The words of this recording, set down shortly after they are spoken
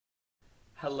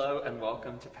Hello and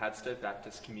welcome to Padstow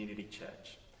Baptist Community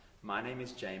Church. My name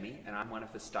is Jamie and I'm one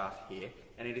of the staff here,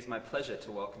 and it is my pleasure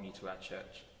to welcome you to our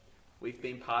church. We've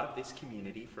been part of this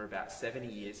community for about 70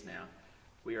 years now.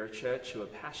 We are a church who are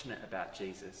passionate about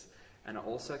Jesus and are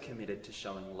also committed to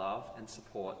showing love and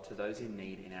support to those in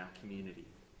need in our community.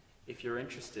 If you're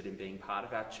interested in being part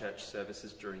of our church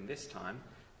services during this time,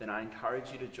 then I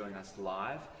encourage you to join us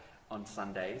live on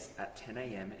Sundays at 10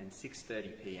 a.m. and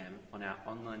 6:30 p.m. on our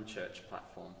online church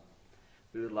platform.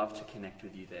 We would love to connect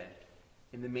with you there.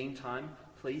 In the meantime,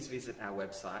 please visit our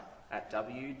website at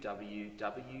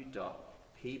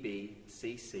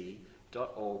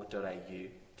www.pbcc.org.au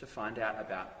to find out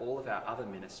about all of our other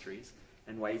ministries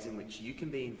and ways in which you can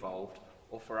be involved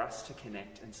or for us to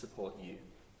connect and support you.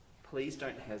 Please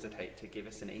don't hesitate to give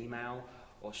us an email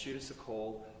or shoot us a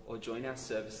call or join our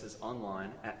services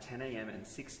online at 10 a.m. and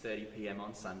 6:30 p.m.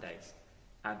 on Sundays.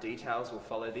 Our details will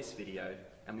follow this video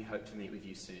and we hope to meet with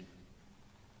you soon.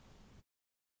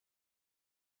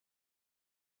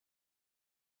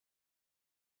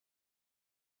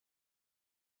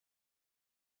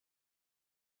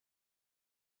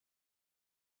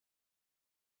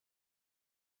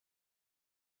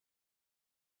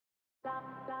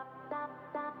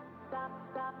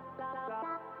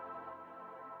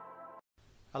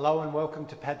 Hello and welcome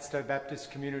to Padstow Baptist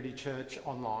Community Church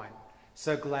online.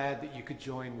 So glad that you could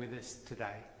join with us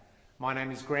today. My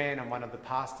name is Grant, I'm one of the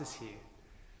pastors here.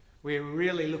 We're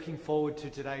really looking forward to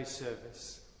today's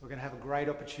service. We're going to have a great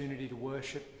opportunity to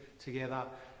worship together,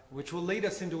 which will lead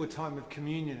us into a time of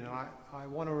communion. And I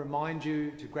want to remind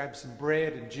you to grab some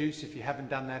bread and juice if you haven't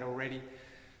done that already.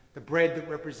 The bread that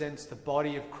represents the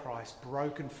body of Christ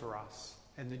broken for us,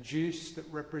 and the juice that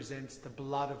represents the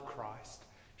blood of Christ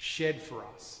shed for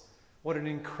us. What an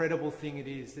incredible thing it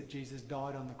is that Jesus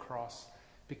died on the cross.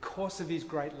 Because of his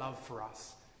great love for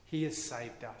us, he has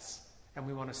saved us, and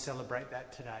we want to celebrate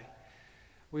that today.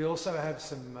 We also have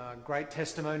some great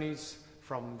testimonies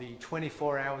from the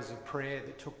 24 hours of prayer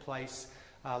that took place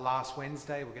last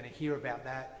Wednesday. We're going to hear about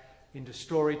that into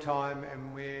story time,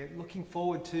 and we're looking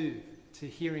forward to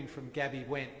hearing from Gabby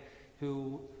Went,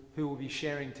 who will be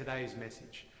sharing today's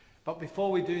message. But before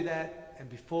we do that, and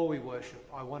before we worship,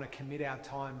 I want to commit our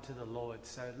time to the Lord.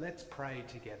 So let's pray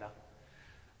together.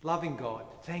 Loving God,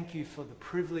 thank you for the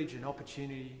privilege and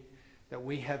opportunity that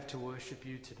we have to worship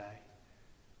you today.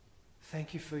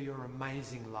 Thank you for your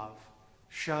amazing love,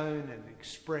 shown and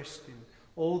expressed in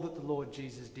all that the Lord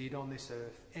Jesus did on this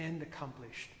earth and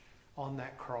accomplished on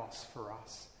that cross for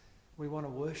us. We want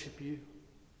to worship you.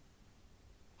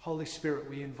 Holy Spirit,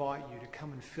 we invite you to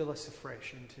come and fill us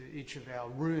afresh into each of our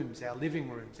rooms, our living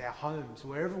rooms, our homes,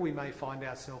 wherever we may find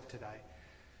ourselves today.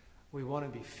 We want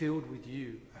to be filled with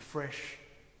you afresh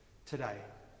today,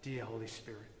 dear Holy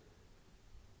Spirit.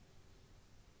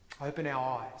 Open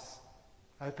our eyes,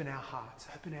 open our hearts,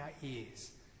 open our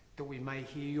ears, that we may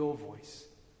hear your voice,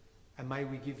 and may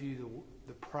we give you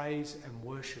the praise and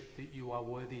worship that you are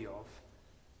worthy of.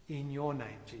 In your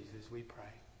name, Jesus, we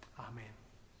pray. Amen.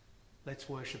 Let's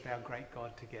worship our great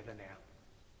God together now.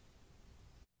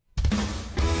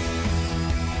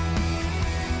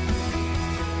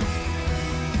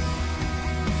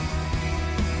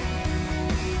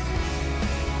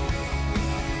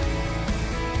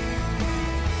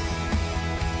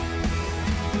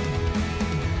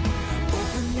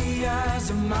 Open the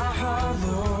eyes of my heart,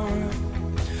 Lord.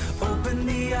 Open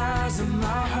the eyes of my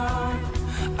heart.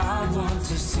 I want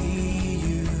to see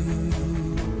you.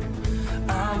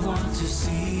 I want to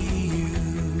see you.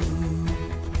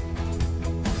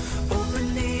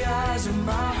 Open the eyes of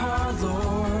my heart,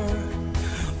 Lord.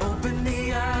 Open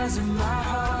the eyes of my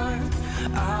heart.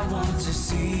 I want to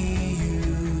see you.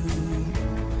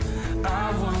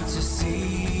 I want to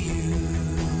see you.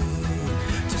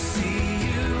 To see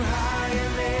you high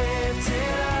and lifted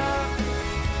up,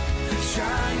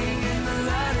 shining in the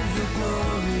light of your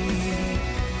glory.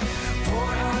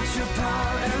 Pour out your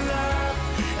power and love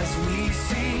as we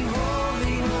sing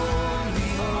holy, holy,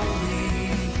 holy.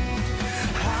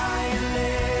 High and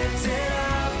lifted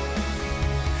up,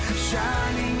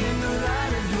 shining in the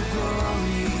light of your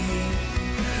glory.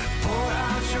 Pour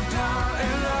out your power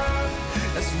and love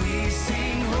as we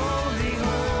sing holy,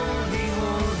 holy,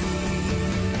 holy.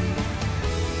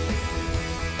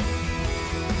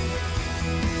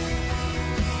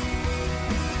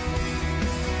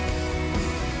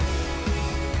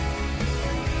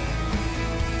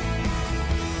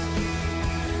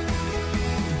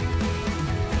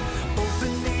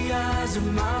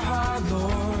 Of my heart,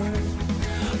 Lord,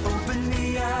 open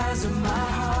the eyes of my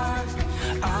heart.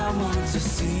 I want to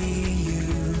see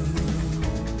you.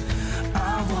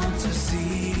 I want to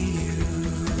see you.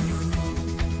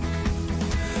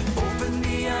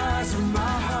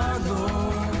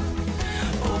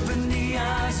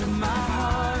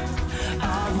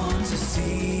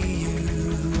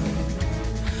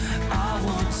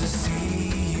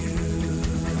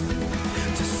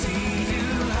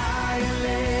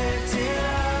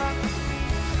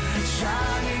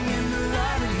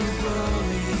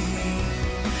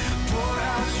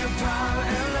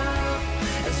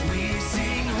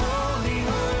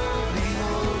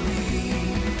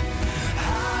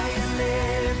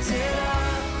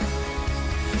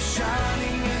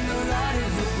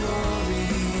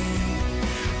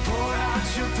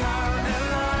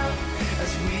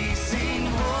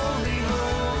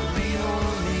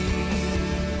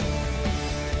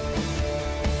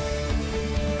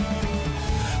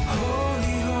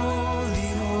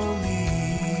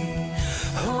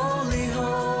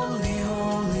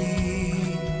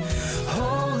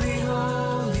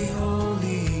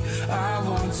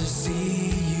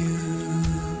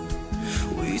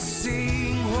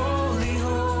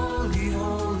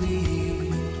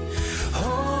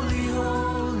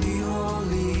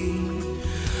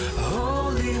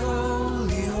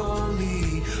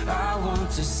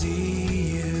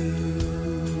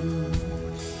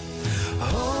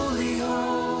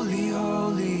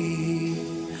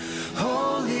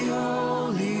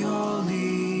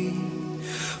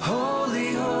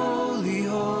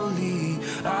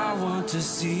 to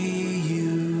see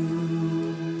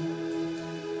you.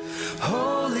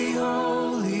 Holy,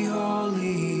 holy,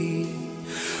 holy,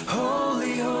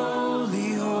 holy,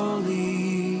 holy,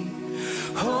 holy,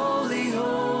 holy,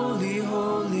 holy,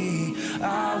 holy,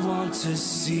 I want to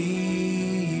see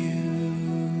you.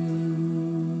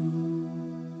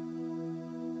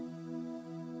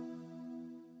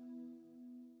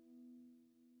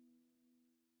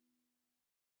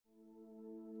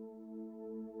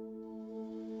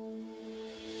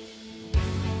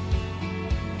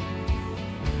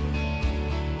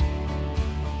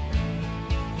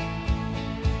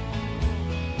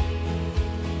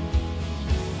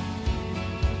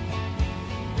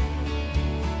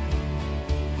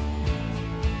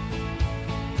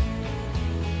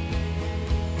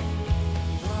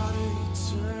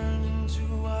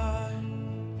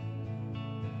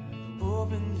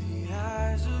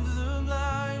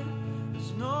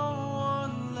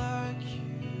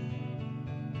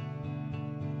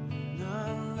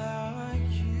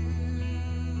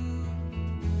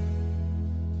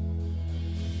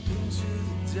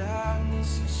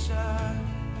 Darkness you shine.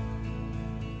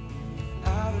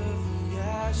 Out of the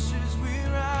ashes we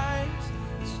rise.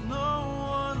 There's no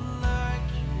one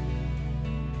like you,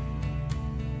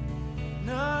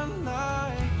 none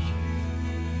like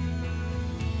you.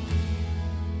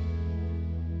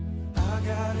 Our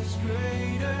God is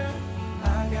greater,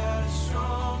 our God is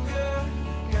stronger.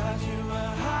 God, you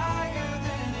are higher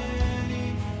than any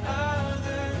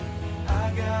other.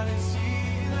 Our God is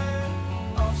healer,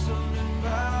 awesome in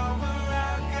power,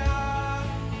 our God.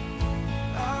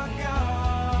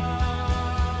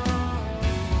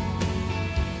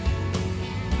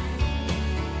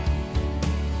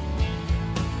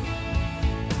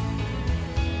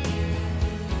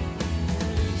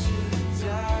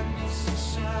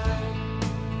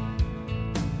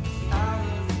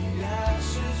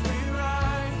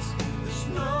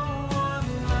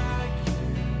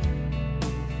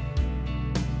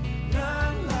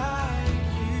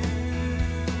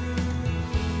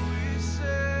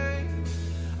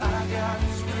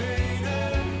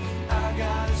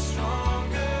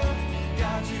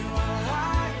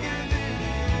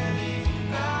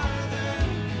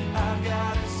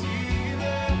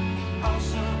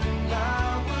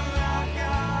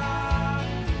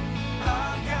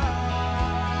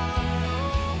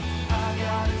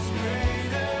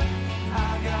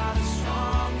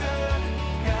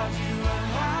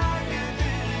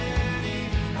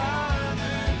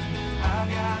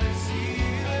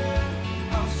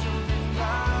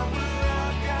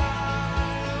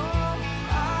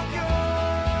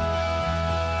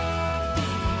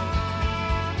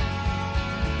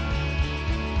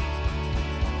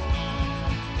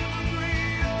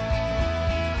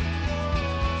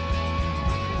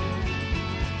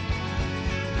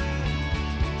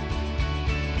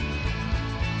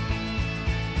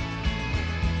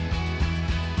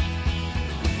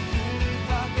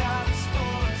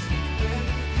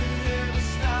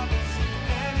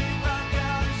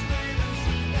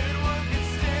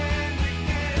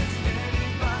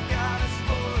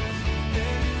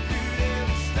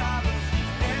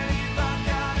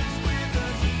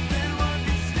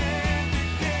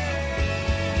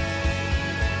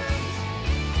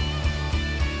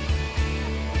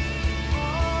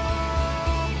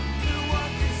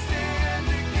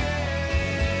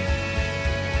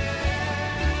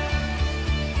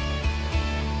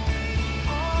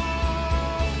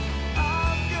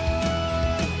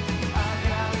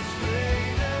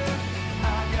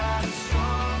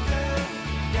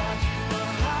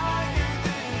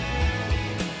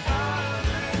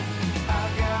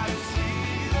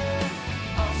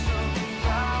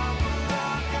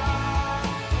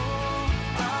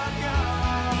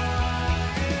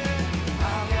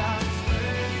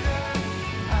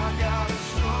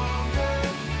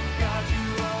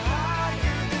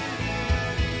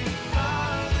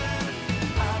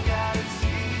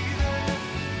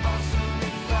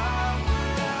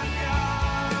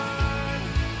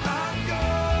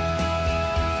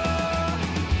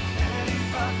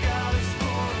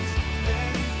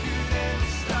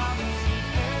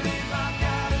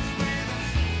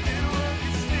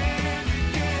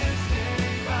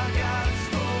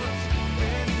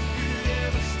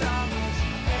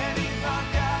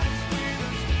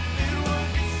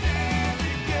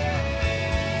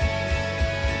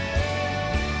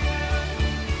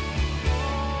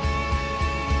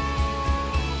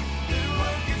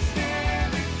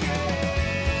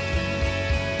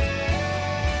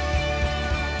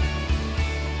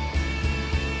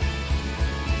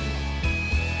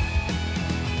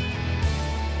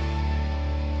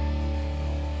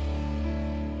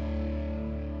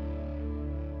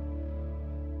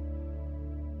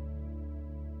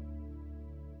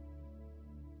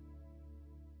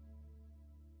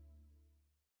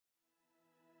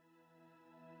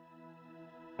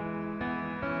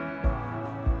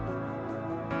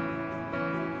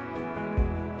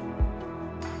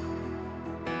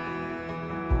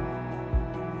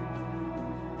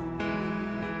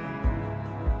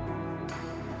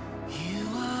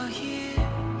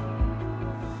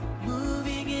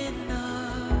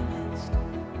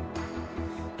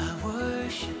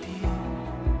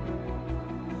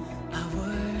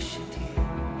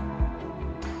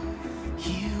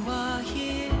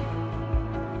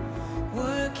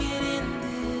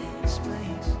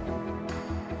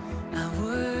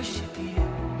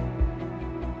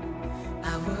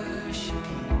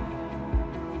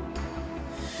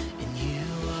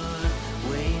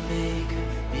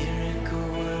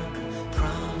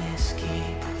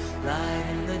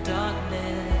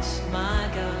 darkness, my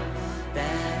God,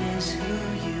 that is who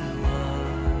you are.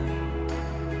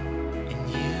 And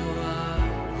you are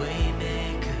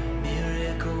waymaker,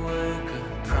 miracle worker,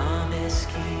 promise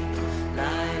keeper,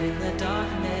 light in the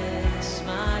darkness,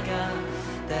 my God,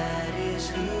 that is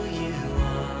who you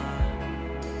are.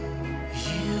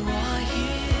 You are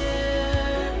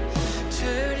here,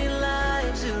 turning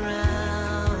lives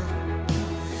around.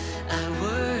 I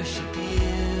worship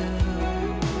you,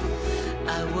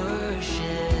 I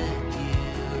worship you.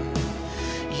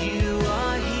 You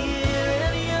are here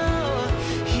and you're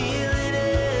healing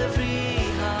every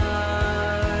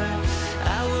heart.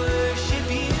 I worship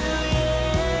you,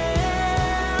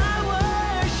 yeah, I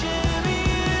worship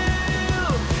you.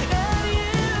 And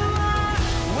you are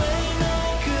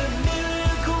waymaker,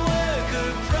 miracle worker,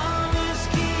 promise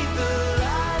keeper,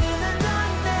 light in the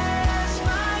darkness,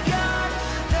 my God,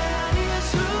 that is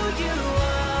who you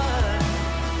are.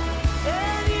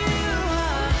 And you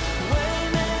are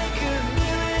waymaker,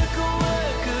 miracle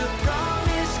worker,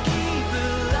 promise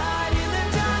keeper, light in the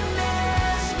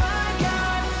darkness, my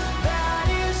God, that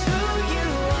is who you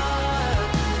are.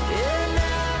 And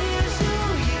that is who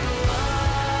you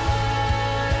are.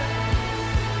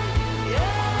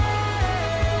 Yeah,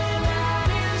 that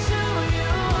is who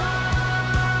you are.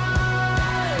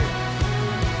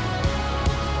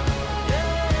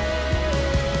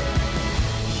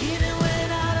 Even when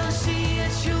I don't see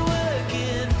it, you're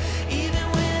working. Even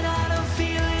when I don't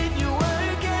feel it, you're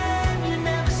working. You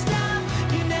never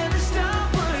stop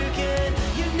working.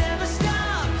 You never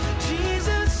stop.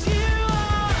 Jesus, you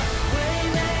are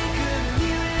waymaker,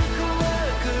 miracle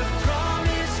worker,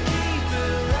 promise keeper,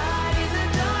 light in the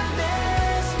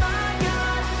darkness, my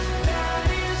God, that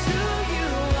is who you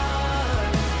are.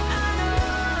 I know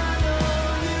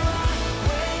you are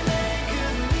waymaker,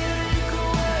 miracle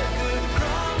worker,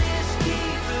 promise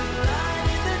keeper, light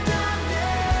in the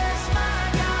darkness, my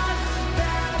God,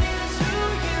 that is who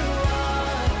you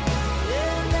are.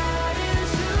 And that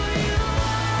is who you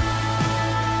are.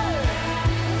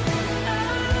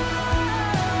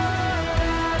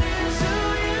 That is who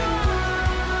you are.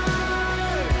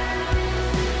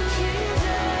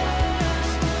 Jesus,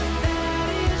 that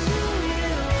is who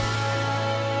you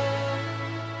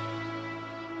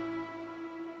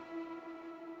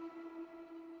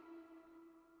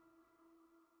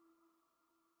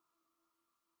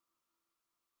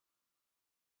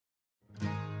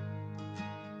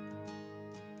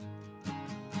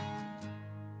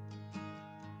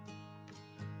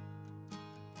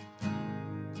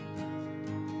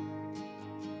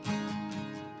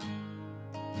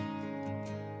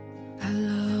I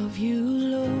love you,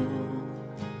 Lord.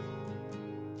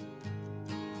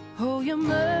 Oh, your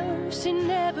mercy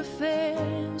never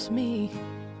fails me.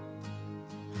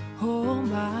 All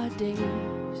my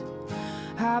days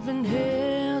I've been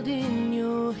held in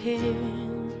your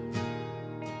hand.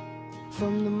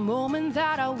 From the moment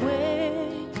that I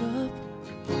wake up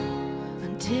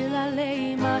until I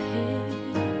lay my head,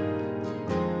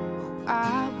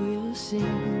 I will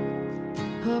sing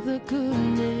of the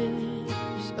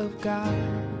goodness of God.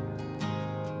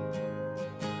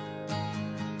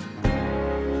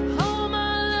 All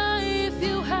my life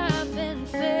you have been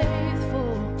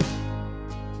faithful.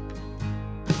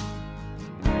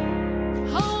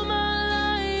 All my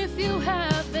life you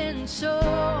have been so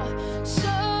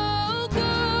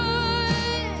good.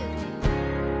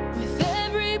 With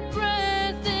every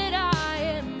breath that I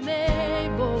am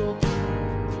able,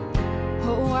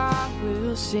 oh, I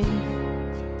will sing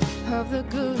of the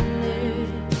goodness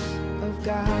of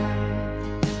God.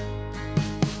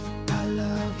 I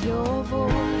love your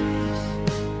voice.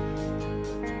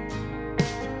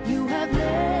 You have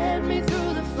led me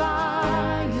through the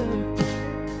fire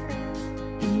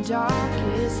in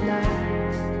darkest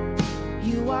night.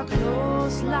 You are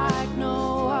close like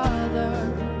no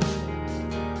other.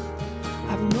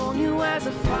 I've known you as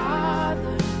a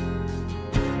father.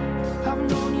 I've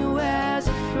known you as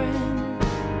a friend.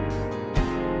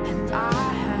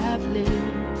 I have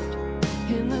lived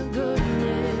in the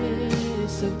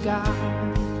goodness of God.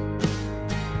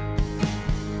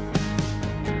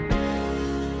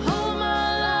 All my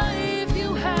life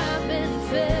you have been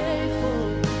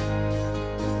faithful.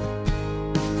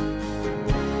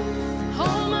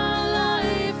 All my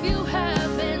life you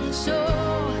have been so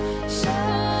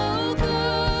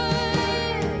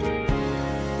good.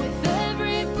 With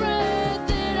every breath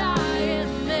that I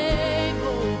am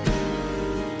able,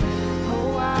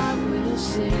 oh, I will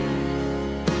sing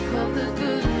of the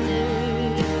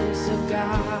goodness of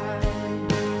God.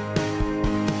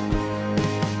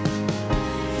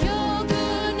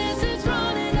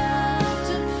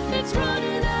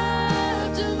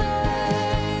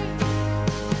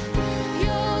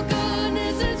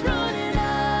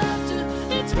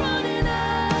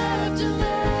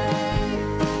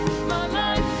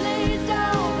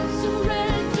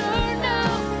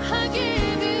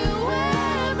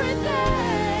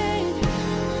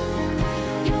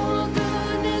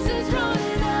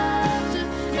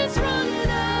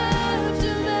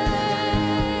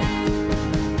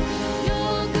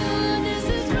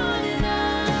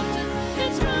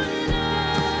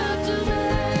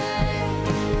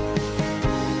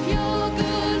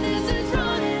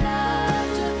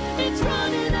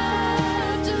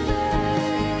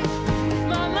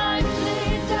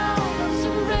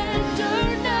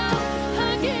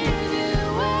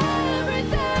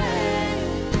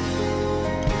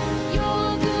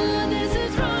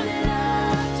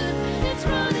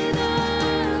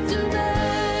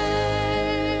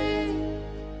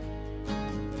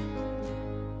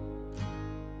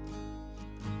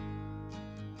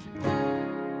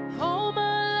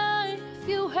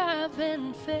 have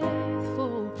been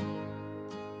faithful.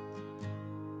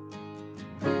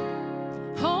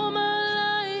 All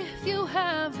my life you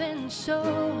have been so,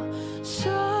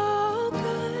 so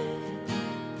good.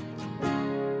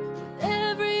 With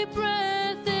every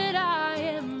breath that I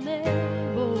am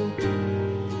able,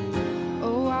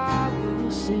 oh, I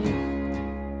will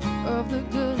sing of the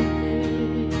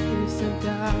goodness of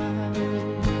God.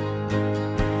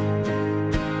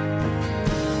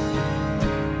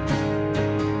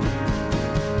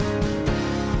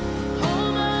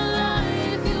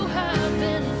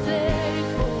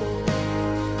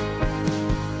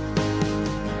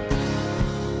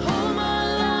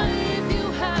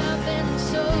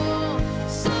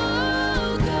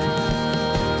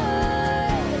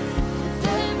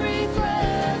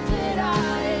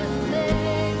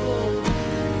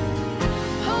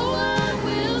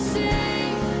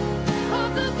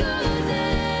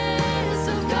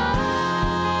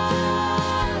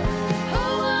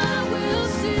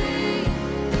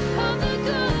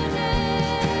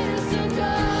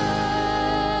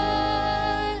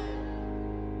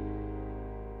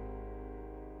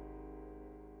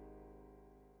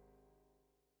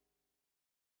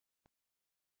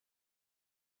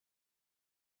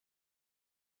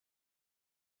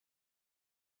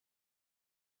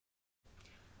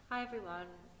 Hi everyone,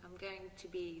 I'm going to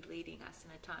be leading us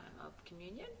in a time of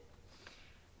communion.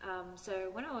 So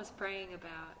when I was praying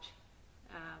about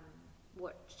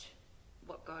what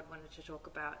God wanted to talk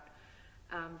about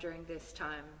during this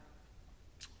time,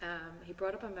 he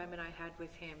brought up a moment I had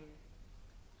with him.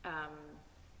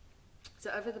 So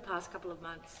over the past couple of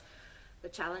months, the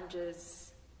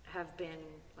challenges have been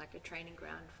like a training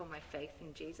ground for my faith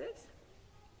in Jesus.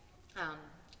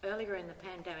 Earlier in the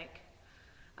pandemic,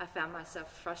 I found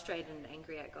myself frustrated and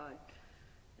angry at God.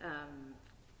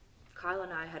 Kyle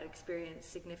and I had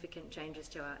experienced significant changes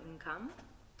to our income,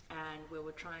 and we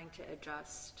were trying to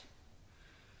adjust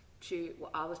to,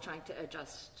 well, I was trying to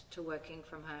adjust to working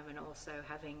from home and also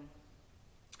having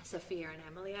Sophia and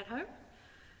Emily at home.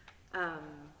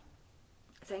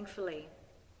 Thankfully,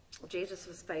 Jesus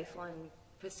was faithful and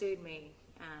pursued me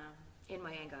in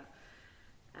my anger.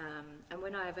 And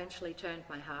when I eventually turned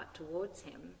my heart towards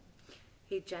him,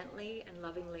 he gently and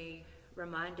lovingly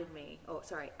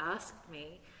asked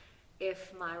me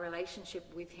if my relationship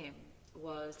with him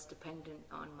was dependent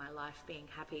on my life being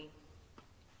happy.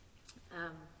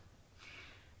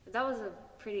 That was a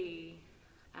pretty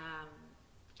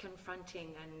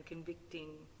confronting and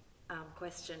convicting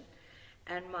question.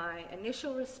 And my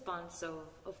initial response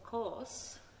of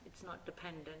course, it's not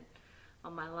dependent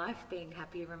on my life being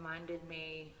happy, reminded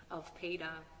me of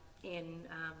Peter in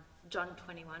John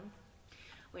 21.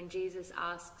 When Jesus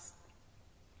asks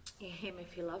him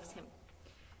if he loves him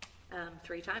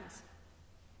 3 times.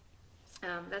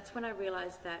 That's when I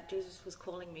realized that Jesus was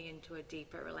calling me into a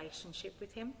deeper relationship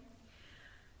with him.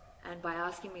 And by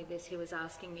asking me this, he was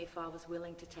asking me if I was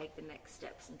willing to take the next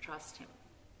steps and trust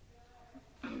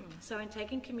him. So in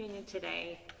taking communion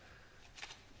today,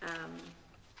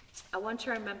 I want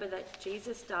to remember that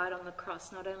Jesus died on the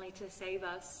cross not only to save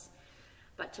us,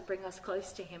 but to bring us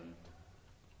close to him.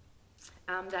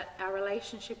 That our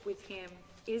relationship with him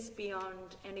is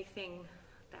beyond anything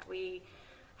that we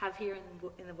have here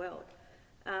in the world.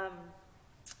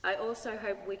 I also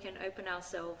hope we can open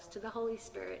ourselves to the Holy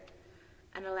Spirit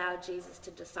and allow Jesus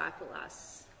to disciple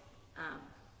us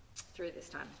through this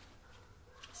time.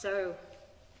 So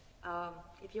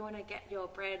if you want to get your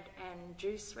bread and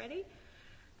juice ready,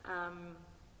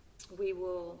 we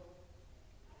will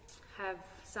have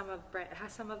some of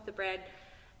the bread,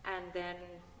 and then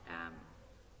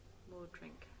we'll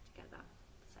drink together.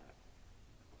 So.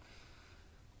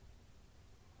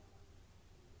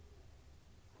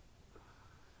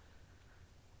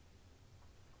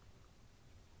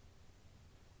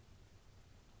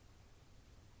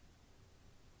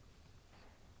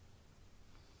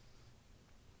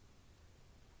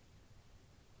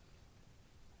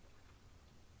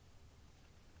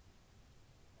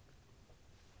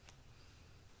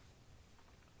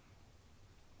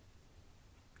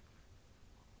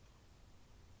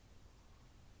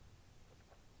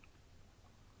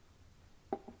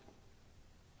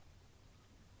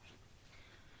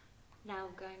 Now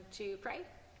I'm going to pray.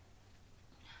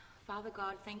 Father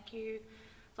God, thank you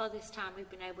for this time we've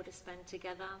been able to spend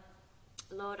together.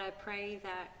 Lord, I pray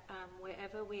that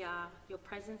wherever we are, your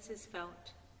presence is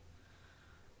felt.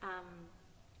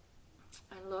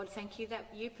 And Lord, thank you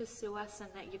that you pursue us and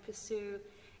that you pursue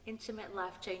intimate,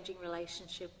 life-changing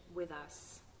relationship with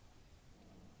us.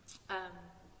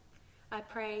 I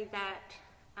pray that,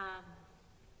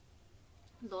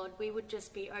 Lord, we would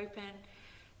just be open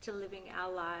to living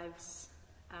our lives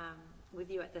with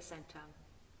you at the centre.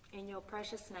 In your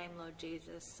precious name, Lord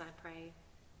Jesus, I pray.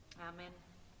 Amen.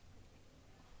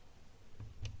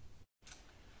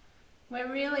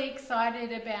 We're really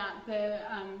excited about the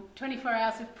 24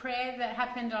 hours of prayer that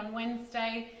happened on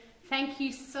Wednesday. Thank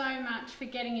you so much for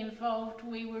getting involved.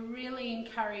 We were really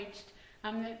encouraged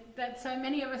that so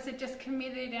many of us are just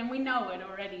committed, and we know it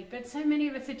already, but so many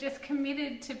of us are just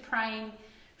committed to praying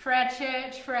for our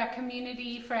church, for our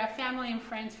community, for our family and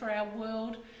friends, for our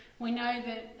world. We know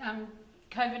that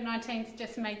COVID-19's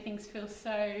just made things feel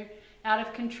so out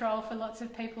of control for lots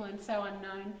of people and so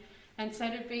unknown. And so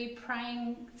to be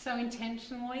praying so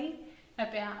intentionally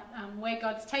about where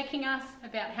God's taking us,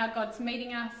 about how God's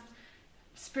meeting us,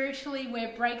 spiritually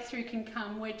where breakthrough can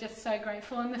come, we're just so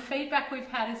grateful. And the feedback we've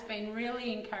had has been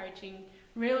really encouraging,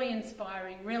 really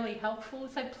inspiring, really helpful.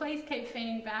 So please keep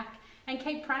feeding back and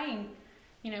keep praying.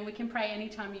 You know, we can pray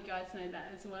anytime, you guys know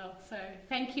that as well. So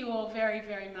thank you all very,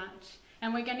 very much.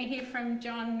 And we're going to hear from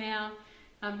John now,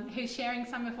 who's sharing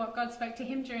some of what God spoke to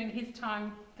him during his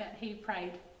time that he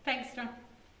prayed. Thanks, John.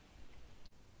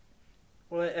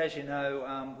 Well, as you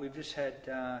know, we've just had,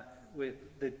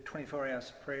 with the 24 hours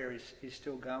of prayer is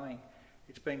still going.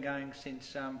 It's been going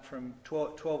since from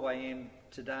 12 a.m.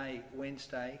 today,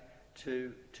 Wednesday,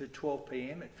 to 12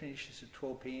 p.m. It finishes at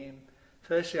 12 p.m.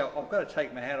 Firstly, I've got to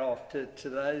take my hat off to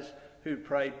those who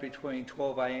prayed between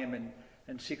 12 a.m.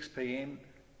 and 6 p.m.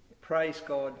 Praise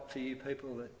God for you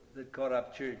people that got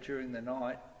up during the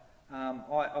night.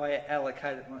 I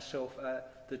allocated myself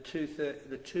the 2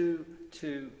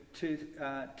 to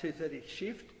 2:30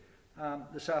 shift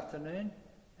this afternoon,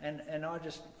 and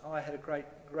I had a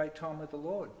great time with the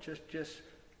Lord. Just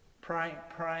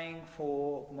praying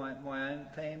for my own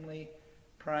family,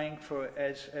 praying for,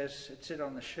 as it said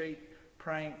on the sheet,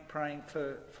 praying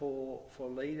for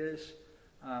leaders,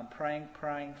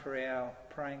 praying for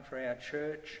our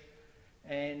church,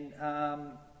 and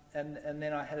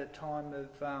then I had a time of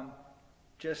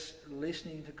just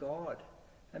listening to God.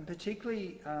 And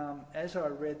particularly as I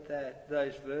read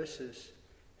those verses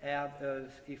out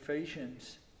of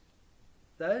Ephesians,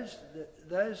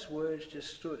 those words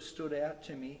just stood out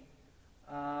to me,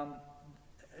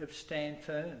 of stand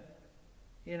firm.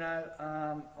 You know,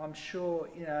 I'm sure,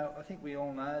 you know, I think we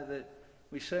all know that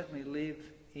we certainly live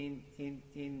in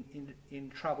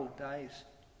troubled days,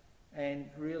 and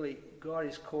really God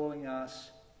is calling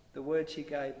us. The words He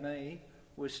gave me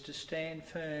was to stand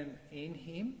firm in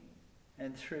Him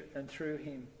and through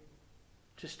Him,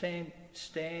 to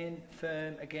stand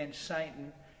firm against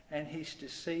Satan and his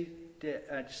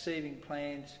deceiving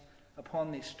plans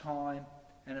upon this time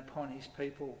and upon his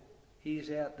people. He is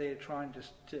out there trying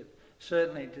to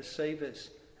certainly deceive us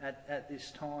at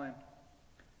this time.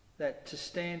 That to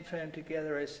stand firm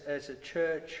together as a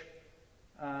church,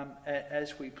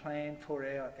 as we plan for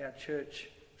our church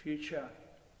future.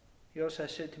 He also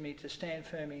said to me to stand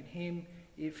firm in Him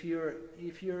if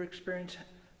you're experiencing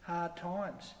hard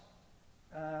times.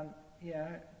 You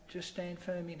know, just stand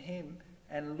firm in Him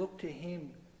and look to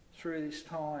Him through this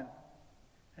time.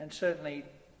 And certainly,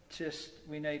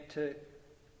 we need to,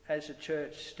 as a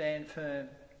church, stand firm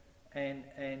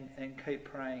and keep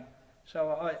praying.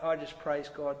 So I just praise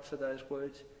God for those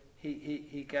words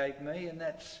He gave me, and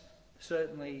that's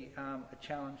certainly a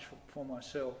challenge for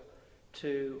myself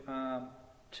to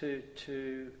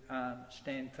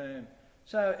stand firm.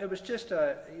 So it was just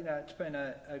it's been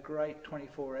a great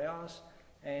 24 hours,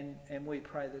 and we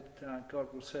pray that God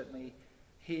will certainly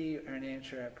hear and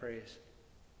answer our prayers.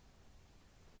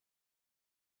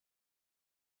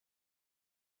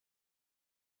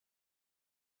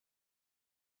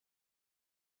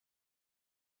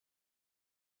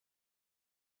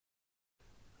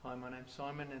 Hi, my name's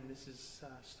Simon, and this is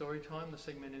Story Time, the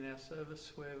segment in our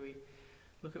service where we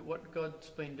look at what God's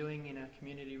been doing in our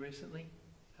community recently.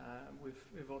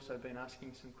 We've also been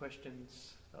asking some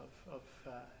questions of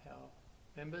our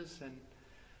members, and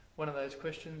one of those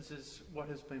questions is, what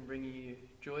has been bringing you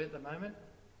joy at the moment?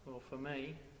 Well, for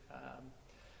me,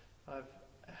 I've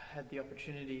had the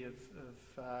opportunity of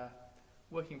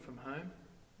working from home,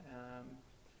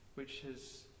 which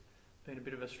has been a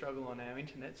bit of a struggle on our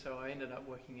internet, so I ended up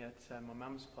working at my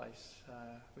mum's place,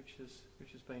 which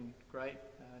has been great.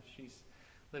 She's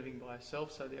living by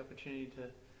herself, so the opportunity to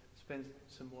spend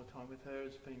some more time with her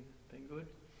has been good.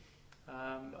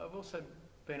 I've also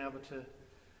been able to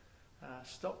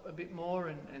stop a bit more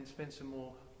and spend some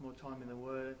more time in the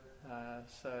Word,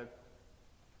 so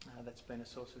that's been a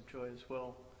source of joy as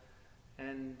well.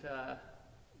 And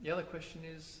the other question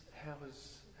is, how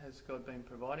has God been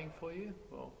providing for you?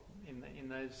 Well, in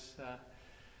those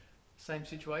same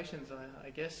situations, I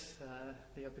guess.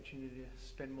 The opportunity to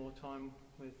spend more time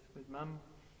with Mum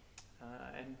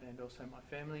and also my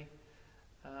family,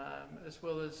 as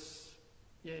well as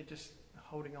just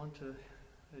holding on to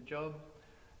the job.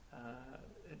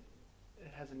 It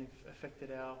hasn't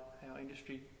affected our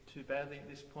industry too badly at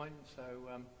this point, so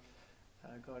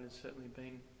God has certainly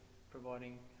been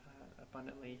providing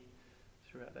abundantly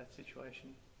throughout that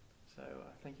situation. So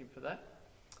thank Him for that.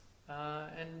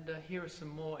 And here are some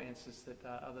more answers that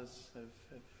others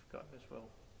have got as well.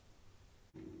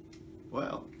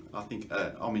 Well, I think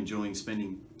I'm enjoying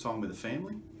spending time with the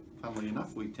family. Funnily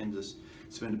enough, we tend to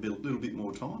spend a little bit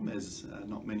more time. There's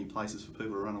not many places for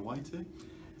people to run away to.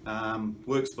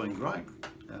 Work's been great.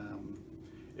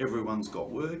 Everyone's got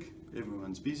work.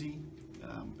 Everyone's busy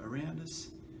around us,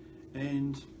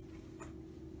 and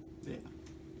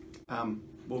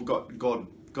well,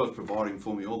 God's providing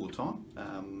for me all the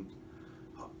time.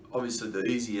 Obviously, the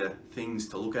easier things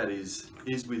to look at is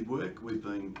with work. We've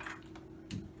been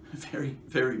very,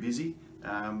 very busy,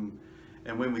 and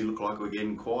when we look like we're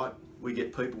getting quiet, we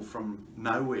get people from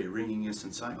nowhere ringing us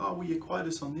and saying, "Oh, will you quote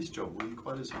us on this job? Will you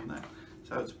quote us on that?"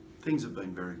 So things have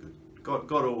been very good.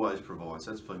 God always provides.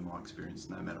 That's been my experience,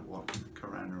 no matter what,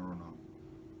 Corona or not.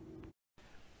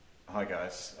 Hi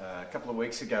guys. A couple of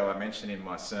weeks ago I mentioned in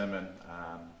my sermon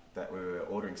that we were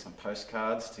ordering some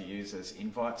postcards to use as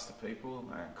invites to people,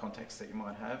 contacts that you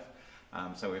might have.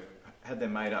 So we've had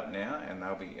them made up now and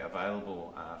they'll be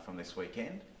available from this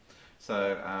weekend.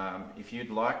 So if you'd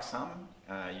like some,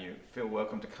 you feel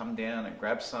welcome to come down and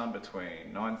grab some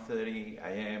between 9:30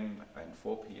 a.m. and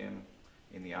 4 p.m.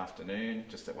 in the afternoon,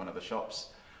 just at one of the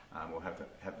shops. We'll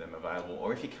have them available.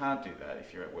 Or if you can't do that,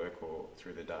 if you're at work or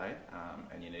through the day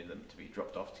and you need them to be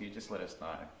dropped off to you, just let us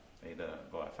know, either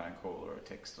via phone call or a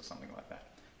text or something like that,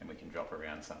 and we can drop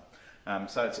around some.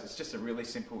 So it's just a really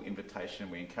simple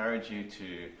invitation. We encourage you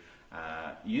to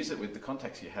use it with the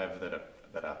contacts you have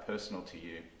that are personal to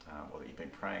you or that you've been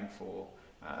praying for.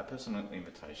 A personal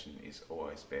invitation is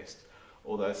always best.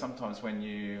 Although sometimes when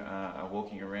you are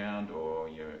walking around or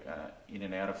you're in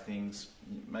and out of things,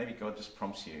 maybe God just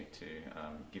prompts you to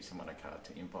give someone a card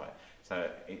to invite.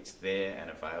 So it's there and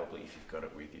available if you've got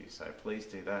it with you. So please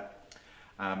do that.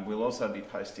 We'll also be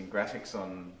posting graphics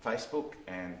on Facebook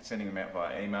and sending them out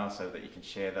via email so that you can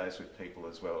share those with people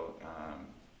as well,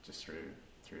 just through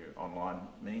online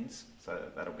means.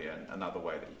 So that'll be another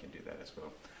way that you can do that as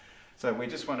well. So we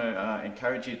just want to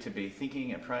encourage you to be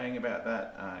thinking and praying about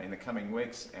that in the coming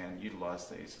weeks and utilise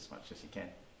these as much as you can.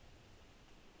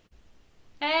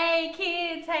 Hey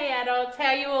kids, hey adults, how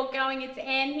are you all going? It's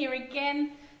Anne here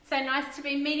again. So nice to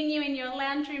be meeting you in your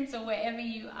lounge rooms or wherever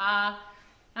you are.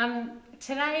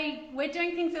 Today we're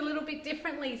doing things a little bit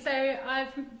differently. So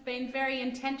I've been very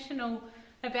intentional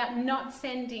about not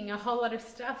sending a whole lot of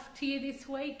stuff to you this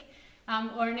week.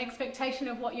 Or an expectation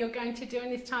of what you're going to do in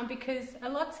this time, because a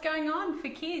lot's going on for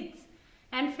kids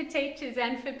and for teachers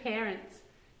and for parents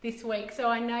this week. So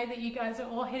I know that you guys are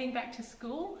all heading back to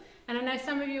school, and I know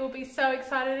some of you will be so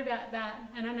excited about that,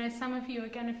 and I know some of you are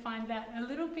going to find that a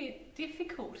little bit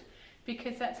difficult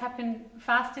because that's happened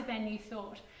faster than you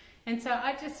thought. And so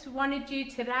I just wanted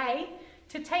you today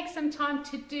to take some time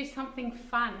to do something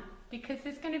fun, because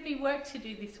there's going to be work to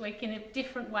do this week in a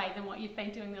different way than what you've been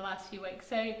doing the last few weeks.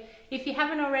 So if you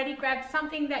haven't already, grab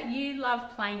something that you love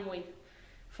playing with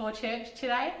for church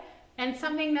today, and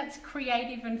something that's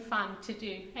creative and fun to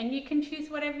do. And you can choose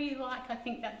whatever you like. I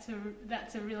think that's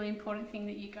a really important thing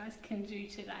that you guys can do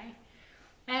today.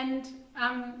 And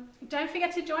don't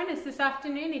forget to join us this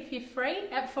afternoon if you're free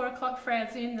at 4 o'clock for our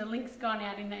Zoom. The link's gone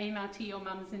out in the email to your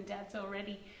mums and dads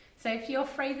already. So if you're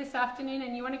free this afternoon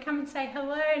and you want to come and say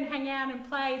hello and hang out and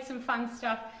play some fun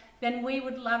stuff, then we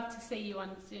would love to see you on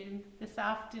Zoom this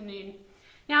afternoon.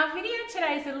 Now our video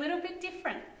today is a little bit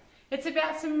different. It's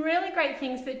about some really great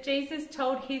things that Jesus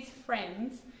told his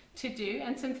friends to do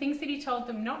and some things that he told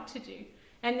them not to do.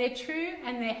 And they're true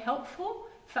and they're helpful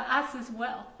for us as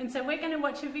well. And so we're going to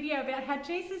watch a video about how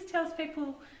Jesus tells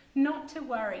people not to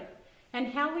worry and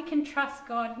how we can trust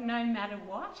God no matter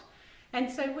what. And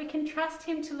so we can trust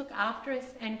him to look after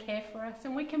us and care for us,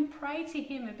 and we can pray to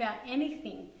him about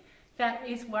anything that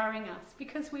is worrying us,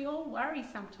 because we all worry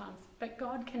sometimes, but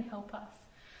God can help us.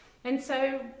 And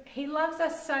so he loves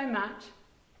us so much,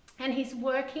 and he's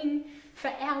working for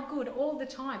our good all the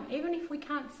time. Even if we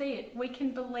can't see it, we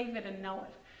can believe it and know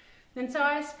it. And so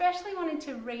I especially wanted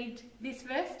to read this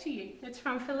verse to you. It's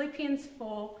from Philippians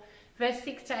 4, verse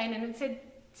 6 to 8, and it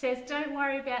says, don't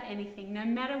worry about anything. No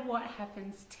matter what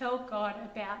happens, tell God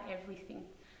about everything.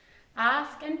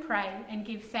 Ask and pray and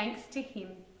give thanks to him.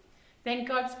 Then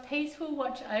God's peace will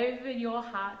watch over your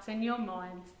hearts and your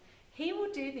minds He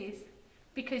will do this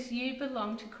because you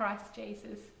belong to Christ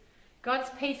Jesus. God's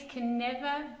peace can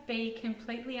never be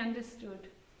completely understood.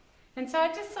 And so I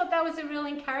just thought that was a real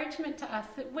encouragement to us,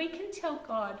 that we can tell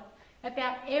God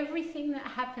about everything that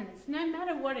happens, no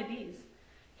matter what it is.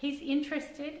 He's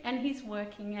interested and he's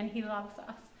working and he loves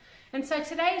us. And so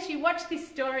today, as you watch this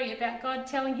story about God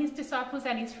telling his disciples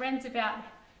and his friends about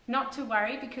not to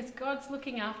worry because God's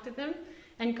looking after them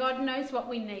and God knows what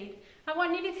we need, I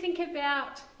want you to think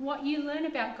about what you learn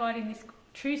about God in this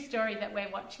true story that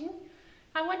we're watching.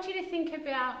 I want you to think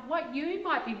about what you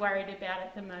might be worried about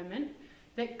at the moment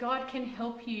that God can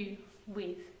help you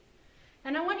with.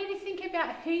 And I want you to think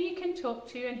about who you can talk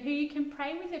to and who you can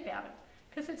pray with about it,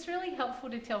 because it's really helpful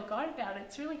to tell God about it.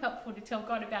 It's really helpful to tell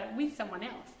God about it with someone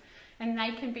else, and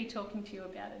they can be talking to you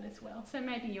about it as well. So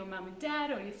maybe your mum and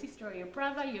dad, or your sister or your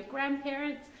brother, your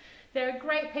grandparents. There are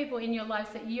great people in your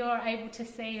lives that you're able to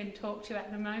see and talk to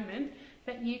at the moment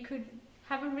that you could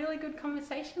have a really good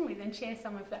conversation with and share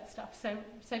some of that stuff. So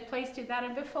please do that.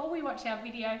 And before we watch our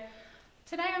video,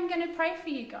 today I'm going to pray for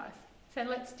you guys. So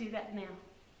let's do that now.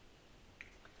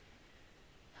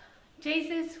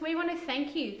 Jesus, we want to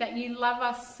thank you that you love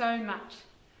us so much.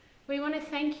 We want to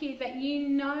thank you that you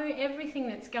know everything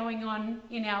that's going on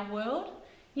in our world.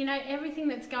 You know everything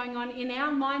that's going on in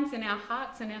our minds and our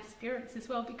hearts and our spirits as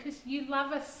well, because you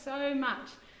love us so much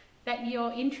that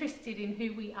you're interested in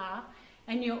who we are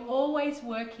and you're always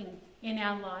working in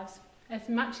our lives as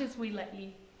much as we let you.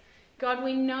 God,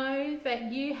 we know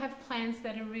that you have plans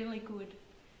that are really good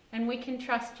and we can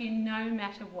trust you no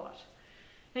matter what.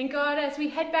 And God, as we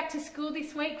head back to school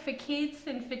this week for kids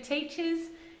and for teachers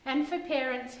and for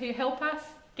parents who help us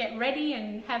get ready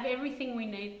and have everything we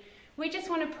need, we just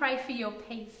want to pray for your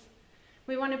peace.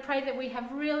 We want to pray that we have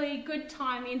really good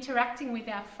time interacting with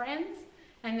our friends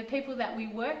and the people that we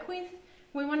work with.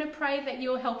 We want to pray that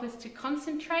you'll help us to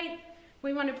concentrate.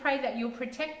 We want to pray that you'll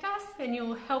protect us and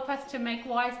you'll help us to make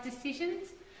wise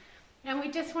decisions. And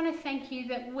we just want to thank you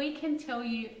that we can tell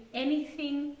you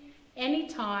anything,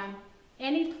 anytime,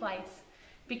 any place,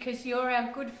 because you're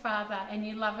our good Father and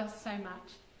you love us so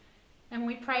much. And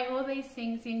we pray all these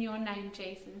things in your name,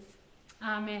 Jesus.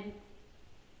 Amen.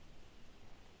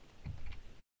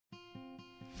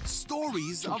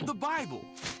 Stories of the Bible.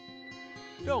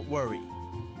 Don't worry.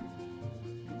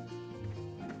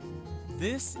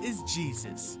 This is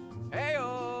Jesus,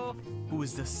 Heyo! who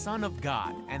is the Son of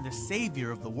God and the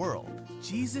Savior of the world.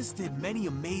 Jesus did many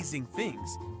amazing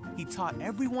things. He taught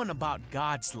everyone about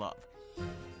God's love,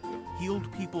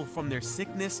 healed people from their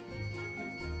sickness,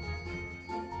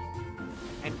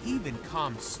 and even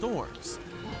calmed storms.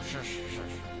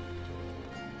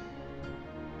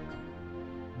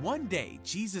 One day,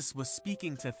 Jesus was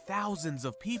speaking to thousands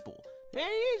of people. Hey,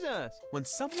 Jesus! When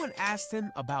someone asked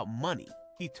him about money,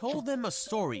 he told them a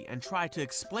story and tried to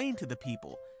explain to the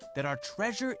people that our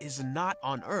treasure is not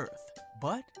on earth,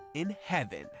 but in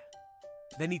heaven.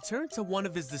 Then he turned to one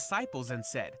of his disciples and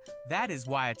said, "That is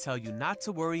why I tell you not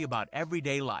to worry about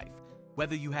everyday life,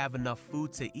 whether you have enough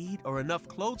food to eat or enough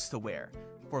clothes to wear.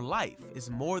 For life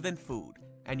is more than food,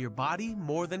 and your body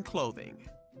more than clothing."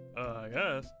 I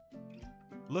guess.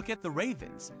 Look at the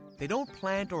ravens. They don't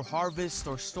plant or harvest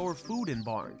or store food in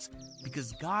barns,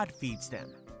 because God feeds them.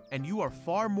 And you are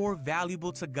far more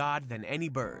valuable to God than any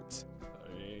birds.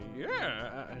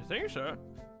 Yeah, I think so.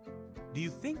 Do you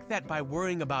think that by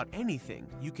worrying about anything,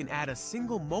 you can add a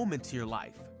single moment to your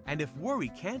life? And if worry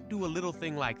can't do a little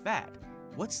thing like that,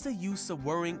 what's the use of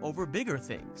worrying over bigger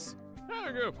things? That's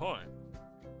a good point.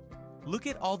 Look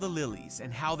at all the lilies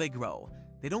and how they grow.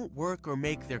 They don't work or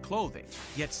make their clothing.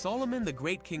 Yet Solomon, the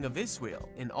great king of Israel,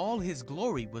 in all his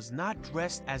glory, was not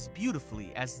dressed as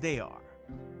beautifully as they are.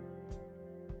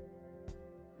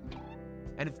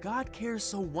 And if God cares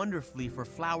so wonderfully for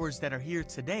flowers that are here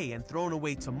today and thrown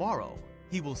away tomorrow,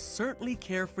 he will certainly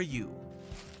care for you.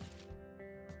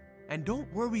 And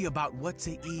don't worry about what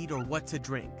to eat or what to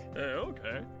drink.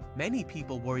 Okay. Many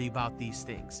people worry about these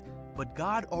things, but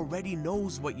God already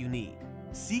knows what you need.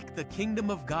 Seek the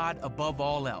kingdom of God above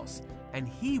all else, and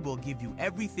he will give you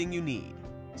everything you need.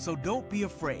 So don't be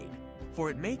afraid,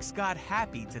 for it makes God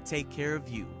happy to take care of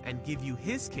you and give you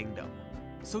his kingdom.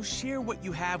 So share what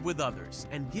you have with others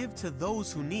and give to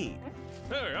those who need.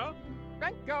 There you go.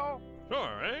 Thank you.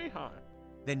 Sorry. Hi.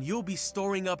 Then you'll be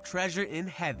storing up treasure in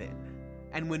heaven.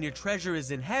 And when your treasure is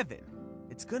in heaven,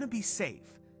 it's gonna be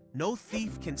safe. No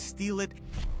thief can steal it,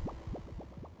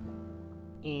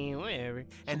 Whatever.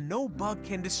 and no bug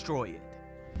can destroy it.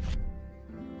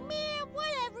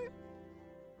 Whatever.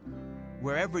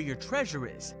 Wherever your treasure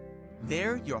is,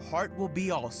 there your heart will be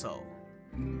also.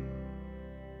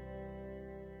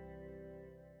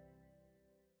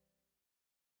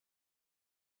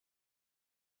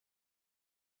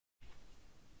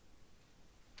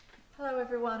 Hello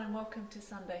everyone and welcome to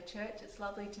Sunday Church. It's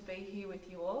lovely to be here with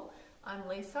you all. I'm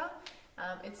Lisa.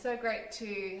 It's so great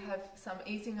to have some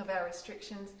easing of our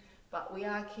restrictions, but we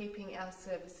are keeping our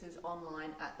services online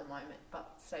at the moment,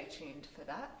 but stay tuned for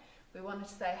that. We wanted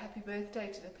to say happy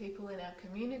birthday to the people in our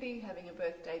community having a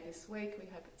birthday this week. We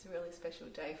hope it's a really special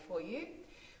day for you.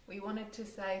 We wanted to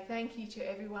say thank you to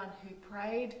everyone who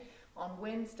prayed. On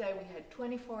Wednesday we had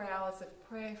 24 hours of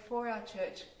prayer for our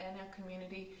church and our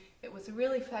community. It was a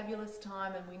really fabulous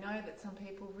time, and we know that some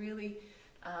people really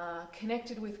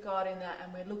connected with God in that,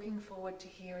 and we're looking forward to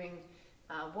hearing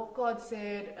what God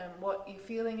said and what you're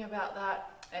feeling about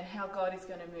that and how God is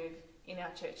going to move in our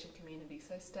church and community.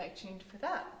 So stay tuned for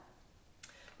that.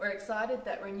 We're excited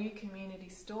that Renew Community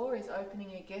Store is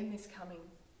opening again this coming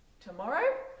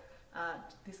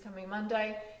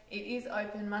Monday. It is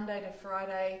open Monday to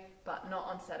Friday, but not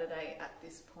on Saturday at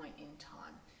this point in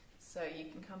time. So you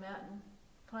can come out and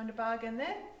find a bargain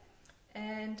there.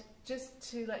 And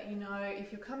just to let you know,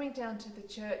 if you're coming down to the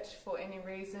church for any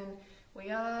reason,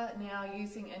 we are now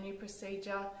using a new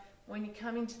procedure when you're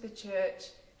coming to the church,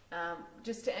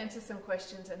 just to answer some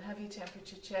questions and have your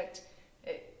temperature checked.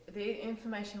 The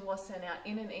information was sent out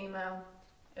in an email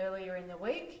earlier in the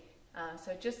week,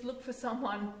 so just look for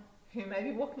someone who may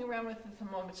be walking around with a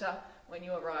thermometer when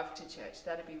you arrive to church.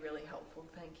 That'd be really helpful.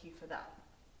 Thank you for that.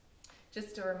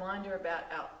 Just a reminder about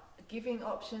our giving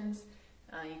options.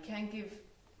 You can give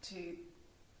to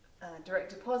direct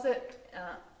deposit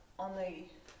on the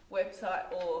website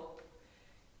or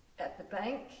at the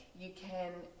bank. You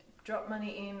can drop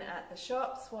money in at the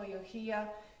shops while you're here.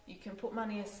 You can put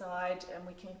money aside and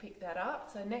we can pick that up.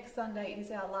 So next Sunday is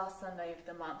our last Sunday of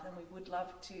the month, and we would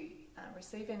love to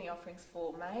receive any offerings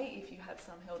for May if you have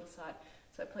some held aside.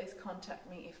 So please contact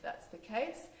me if that's the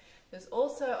case. There's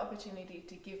also opportunity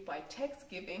to give by text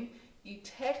giving. You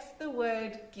text the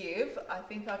word give. I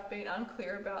think I've been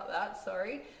unclear about that,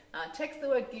 sorry. Text the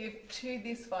word give to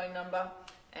this phone number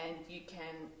and you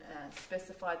can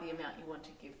specify the amount you want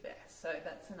to give there. So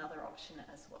that's another option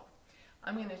as well.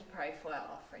 I'm going to pray for our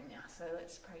offering now, so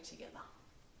let's pray together.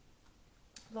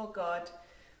 Lord God,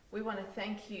 we want to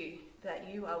thank you that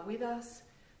you are with us.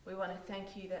 We want to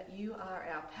thank you that you are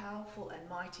our powerful and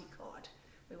mighty God.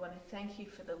 We want to thank you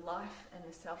for the life and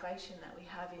the salvation that we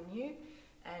have in you,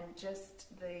 and just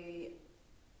the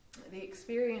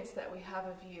experience that we have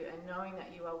of you and knowing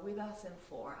that you are with us and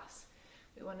for us.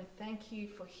 We want to thank you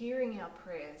for hearing our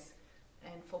prayers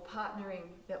and for partnering,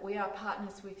 that we are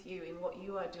partners with you in what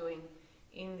you are doing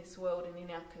in this world and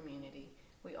in our community.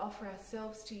 We offer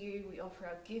ourselves to you, we offer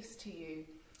our gifts to you,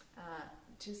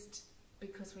 just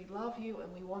because we love you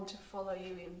and we want to follow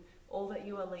you in all that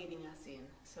you are leading us in.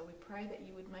 So we pray that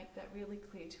you would make that really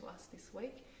clear to us this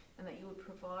week, and that you would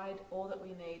provide all that we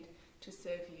need to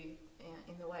serve you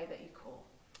in the way that you call.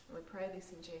 And we pray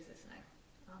this in Jesus' name.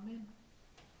 Amen.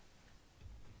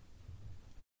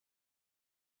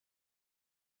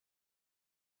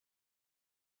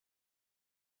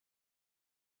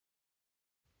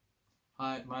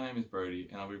 Hi, my name is Brody,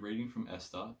 and I'll be reading from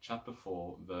Esther, chapter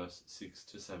 4, verse 6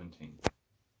 to 17.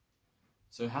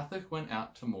 So Hathach went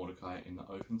out to Mordecai in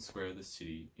the open square of the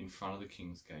city in front of the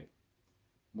king's gate.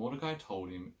 Mordecai told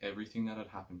him everything that had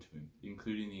happened to him,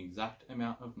 including the exact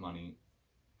amount of money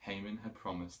Haman had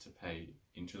promised to pay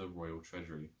into the royal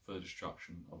treasury for the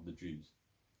destruction of the Jews.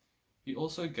 He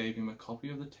also gave him a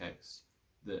copy of the text,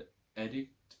 the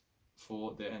edict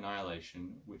for their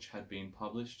annihilation, which had been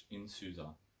published in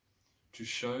Susa, to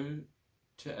show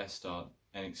to Esther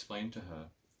and explain to her.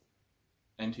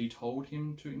 And he told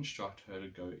him to instruct her to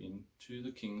go into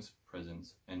the king's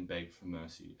presence and beg for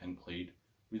mercy and plead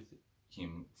with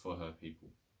him for her people.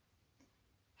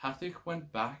 Hathach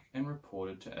went back and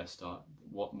reported to Esther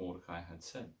what Mordecai had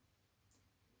said.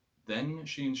 Then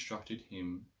she instructed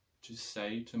him to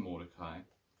say to Mordecai,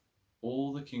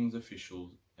 all the king's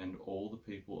officials and all the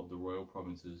people of the royal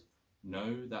provinces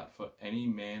know that for any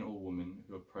man or woman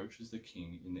who approaches the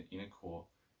king in the inner court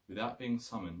without being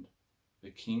summoned,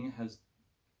 the king has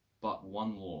but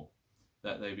one law,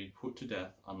 that they be put to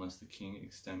death unless the king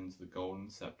extends the golden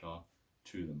scepter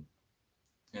to them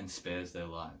and spares their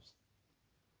lives.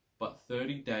 But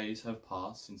 30 days have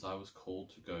passed since I was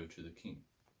called to go to the king.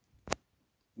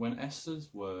 When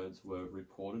Esther's words were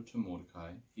reported to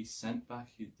Mordecai, he sent back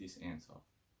this answer.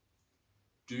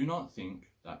 Do not think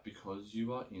that because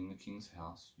you are in the king's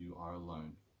house you are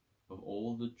alone. Of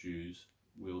all the Jews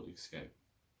will escape.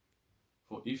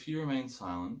 For if you remain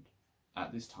silent,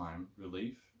 at this time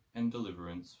relief and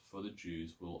deliverance for the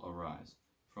Jews will arise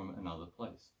from another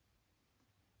place.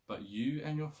 But you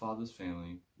and your father's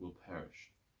family will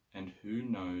perish, and who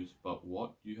knows but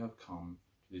what you have come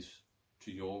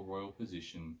to your royal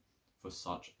position for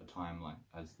such a time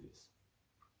as this."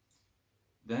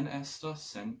 Then Esther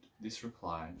sent this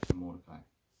reply to Mordecai: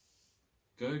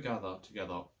 "Go gather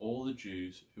together all the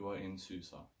Jews who are in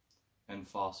Susa, and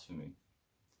fast for me.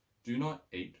 Do not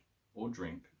eat or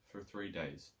drink for 3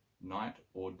 days, night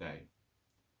or day.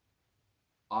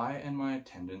 I and my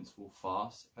attendants will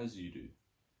fast as you do.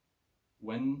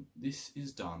 When this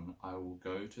is done, I will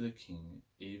go to the king,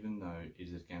 even though it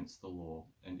is against the law,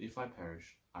 and if I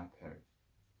perish, I perish."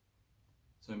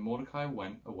 So Mordecai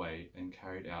went away and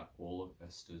carried out all of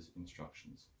Esther's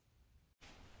instructions.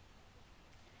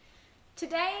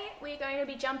 Today we're going to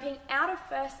be jumping out of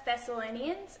 1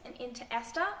 Thessalonians and into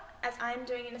Esther, as I'm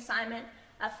doing an assignment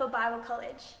for Bible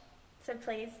College. So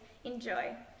please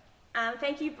enjoy.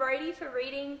 Thank you, Brody, for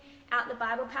reading out the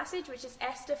Bible passage, which is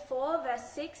Esther 4,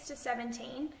 verse 6 to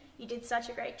 17. You did such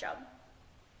a great job.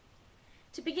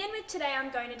 To begin with today,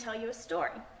 I'm going to tell you a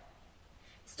story.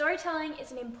 Storytelling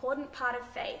is an important part of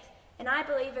faith, and I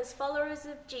believe as followers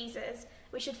of Jesus,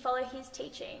 we should follow his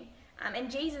teaching.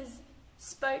 And Jesus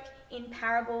spoke in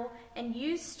parable and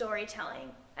used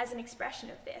storytelling as an expression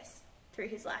of this through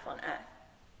his life on earth.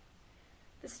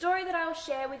 The story that I will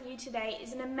share with you today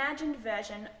is an imagined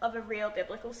version of a real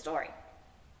biblical story.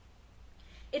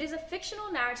 It is a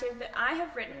fictional narrative that I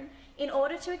have written in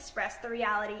order to express the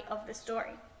reality of the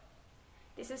story.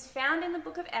 This is found in the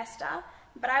book of Esther,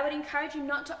 but I would encourage you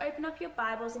not to open up your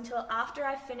Bibles until after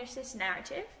I finish this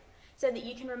narrative, so that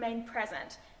you can remain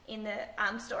present in the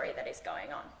story that is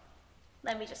going on.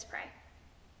 Let me just pray.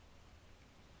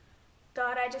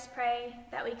 God, I just pray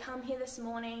that we come here this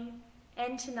morning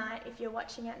and tonight, if you're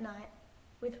watching at night,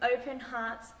 with open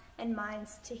hearts and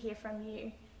minds to hear from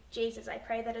you. Jesus, I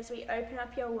pray that as we open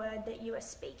up your word, that you are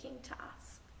speaking to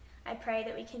us. I pray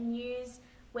that we can use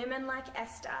women like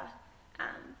Esther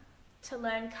to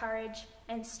learn courage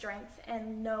and strength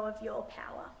and know of your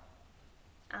power.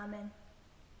 Amen.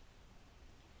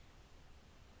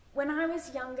 When I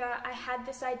was younger, I had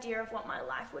this idea of what my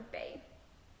life would be.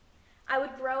 I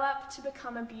would grow up to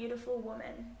become a beautiful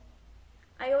woman.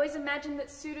 I always imagined that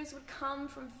suitors would come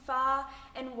from far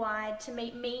and wide to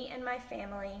meet me and my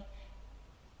family.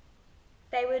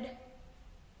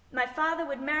 My father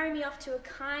would marry me off to a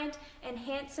kind and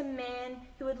handsome man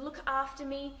who would look after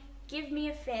me, give me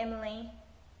a family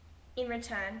in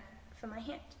return for my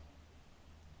hand.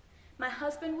 My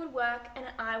husband would work and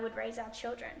I would raise our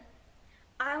children.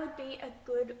 I would be a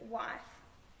good wife.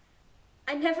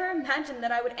 I never imagined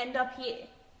that I would end up here,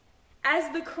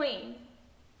 as the queen,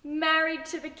 married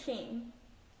to the king.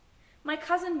 My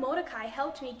cousin Mordecai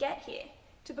helped me get here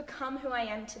to become who I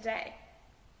am today.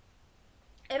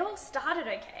 It all started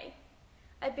okay.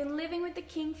 I've been living with the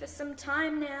king for some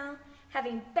time now,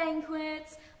 having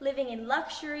banquets, living in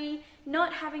luxury,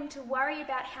 not having to worry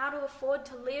about how to afford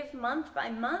to live month by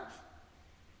month.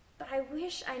 But I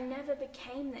wish I never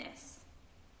became this.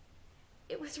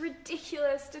 It was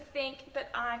ridiculous to think that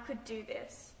I could do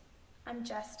this. I'm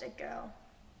just a girl.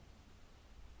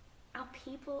 Our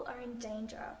people are in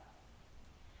danger.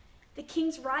 The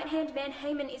king's right-hand man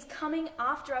Haman is coming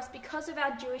after us because of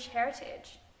our Jewish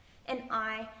heritage, and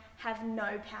I have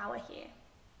no power here.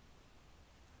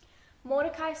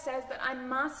 Mordecai says that I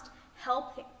must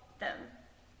help them.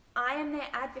 I am their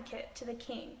advocate to the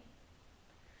king.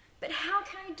 But how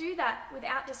can I do that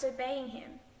without disobeying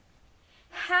him?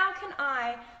 How can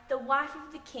I, the wife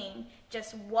of the king,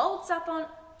 just waltz up on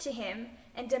to him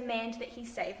and demand that he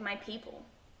save my people?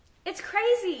 It's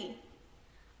crazy.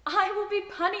 I will be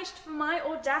punished for my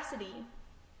audacity.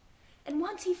 And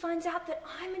once he finds out that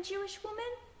I'm a Jewish woman,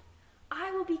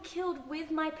 I will be killed with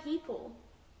my people.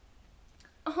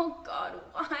 Oh God,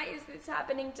 why is this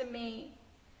happening to me?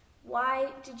 Why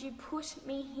did you put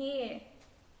me here?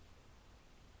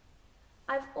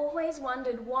 I've always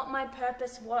wondered what my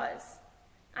purpose was.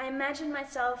 I imagined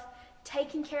myself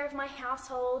taking care of my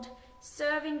household,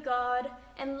 serving God,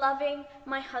 and loving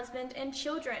my husband and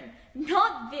children.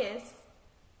 Not this.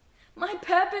 My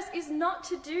purpose is not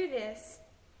to do this.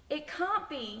 It can't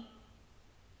be.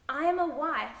 I am a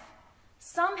wife.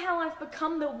 Somehow I've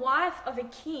become the wife of a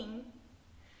king.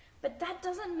 But that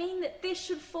doesn't mean that this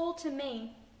should fall to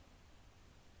me.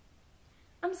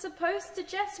 I'm supposed to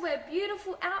just wear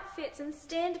beautiful outfits and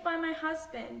stand by my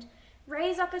husband,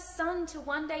 raise up a son to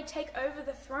one day take over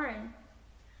the throne.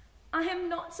 I am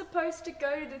not supposed to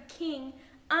go to the king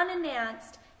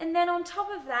unannounced and then on top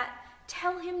of that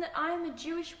tell him that I am a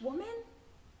Jewish woman?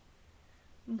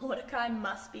 Mordecai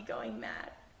must be going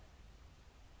mad.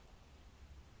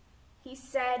 He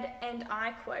said, and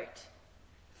I quote,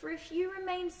 "For if you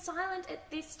remain silent at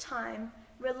this time,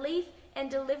 relief and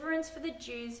deliverance for the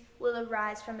Jews will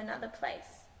arise from another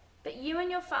place. But you and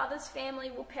your father's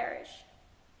family will perish.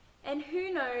 And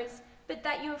who knows but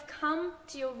that you have come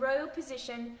to your royal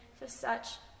position for such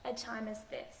a time as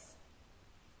this.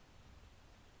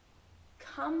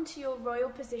 Come to your royal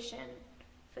position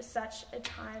for such a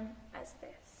time as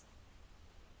this.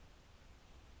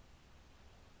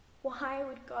 Why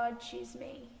would God choose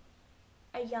me,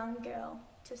 a young girl,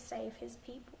 to save his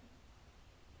people?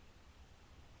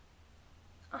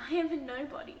 I am a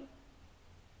nobody.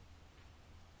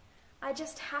 I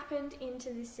just happened into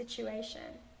this situation.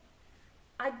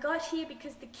 I got here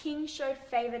because the king showed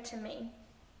favour to me.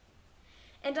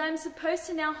 And I'm supposed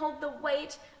to now hold the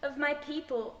weight of my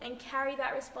people and carry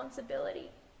that responsibility.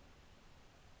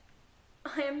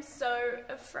 I am so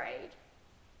afraid.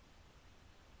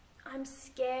 I'm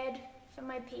scared for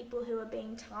my people who are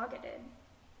being targeted.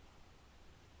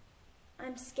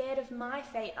 I'm scared of my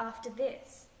fate after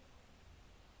this.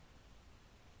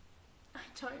 I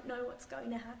don't know what's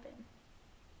going to happen.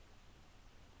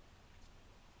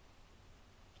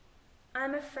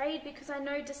 I'm afraid because I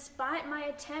know despite my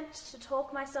attempt to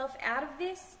talk myself out of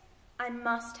this, I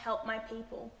must help my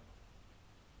people.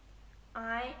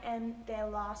 I am their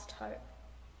last hope.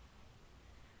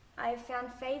 I have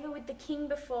found favour with the king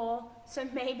before, so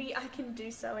maybe I can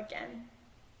do so again.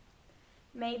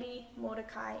 Maybe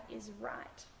Mordecai is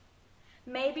right.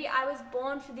 Maybe I was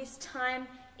born for this time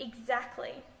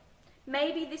exactly.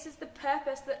 Maybe this is the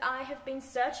purpose that I have been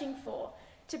searching for,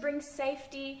 to bring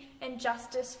safety and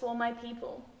justice for my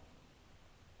people.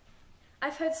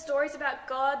 I've heard stories about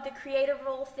God, the creator of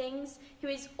all things, who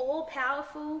is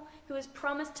all-powerful, who has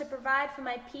promised to provide for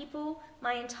my people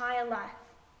my entire life.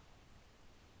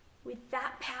 With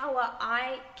that power,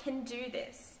 I can do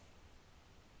this.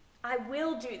 I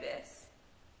will do this.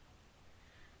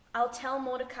 I'll tell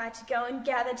Mordecai to go and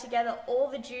gather together all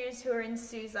the Jews who are in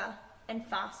Susa and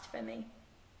fast for me.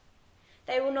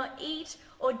 They will not eat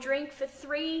or drink for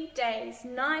 3 days,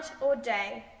 night or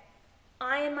day.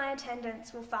 I and my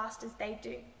attendants will fast as they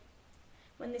do.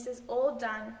 When this is all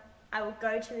done, I will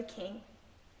go to the king,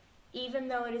 even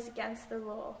though it is against the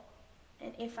law,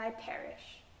 and if I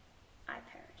perish, I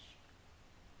perish.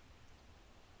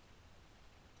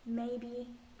 Maybe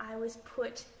I was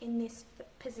put in this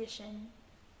position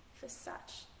for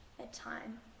such a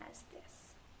time as this.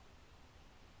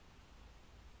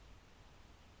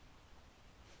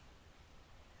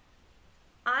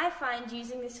 I find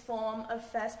using this form of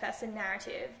first-person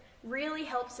narrative really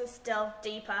helps us delve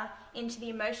deeper into the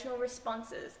emotional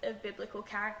responses of biblical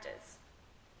characters.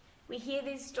 We hear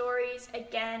these stories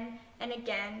again and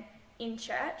again in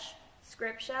church,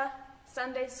 scripture,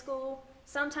 Sunday school,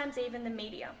 sometimes even the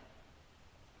media.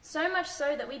 So much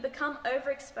so that we become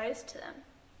overexposed to them.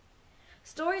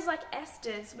 Stories like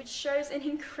Esther's, which shows an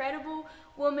incredible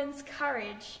woman's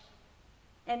courage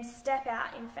and step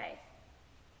out in faith,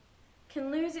 can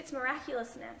lose its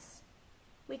miraculousness.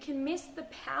 We can miss the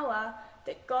power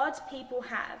that God's people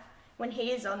have when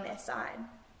he is on their side.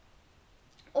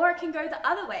 Or it can go the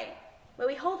other way, where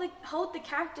we hold the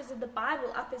characters of the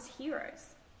Bible up as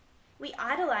heroes. We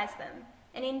idolize them,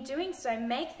 and in doing so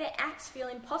make their acts feel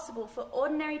impossible for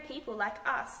ordinary people like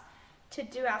us to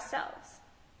do ourselves.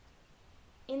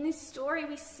 In this story,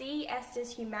 we see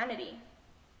Esther's humanity.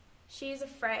 She is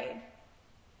afraid.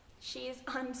 She is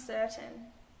uncertain.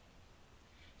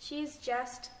 She is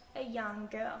just a young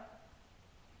girl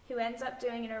who ends up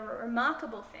doing a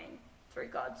remarkable thing through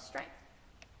God's strength.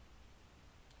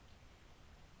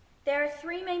 There are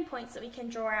 3 main points that we can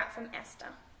draw out from Esther.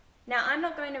 Now, I'm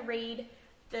not going to read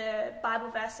the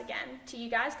Bible verse again to you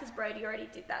guys because Brody already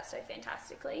did that so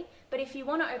fantastically. But if you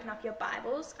want to open up your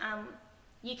Bibles,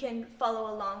 you can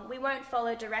follow along. We won't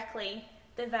follow directly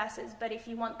the verses, but if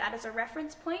you want that as a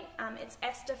reference point, it's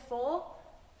Esther 4,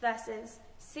 verses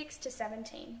 6 to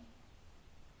 17.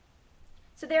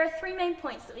 So there are 3 main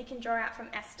points that we can draw out from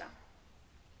Esther.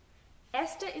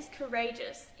 Esther is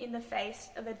courageous in the face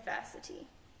of adversity.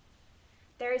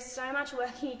 There is so much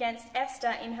working against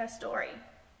Esther in her story.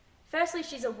 Firstly,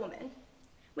 she's a woman,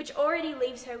 which already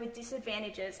leaves her with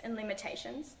disadvantages and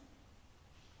limitations.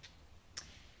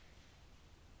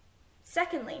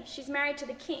 Secondly, she's married to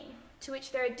the king, to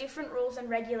which there are different rules and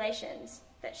regulations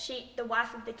that she, the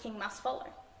wife of the king, must follow.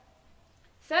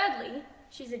 Thirdly,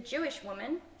 she's a Jewish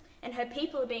woman, and her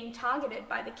people are being targeted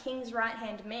by the king's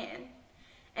right-hand man.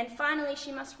 And finally,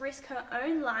 she must risk her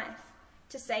own life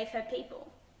to save her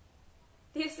people.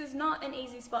 This is not an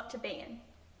easy spot to be in.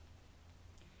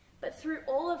 But through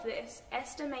all of this,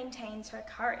 Esther maintains her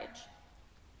courage.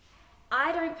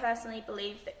 I don't personally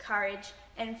believe that courage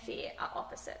and fear are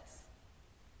opposites.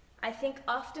 I think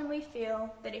often we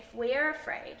feel that if we are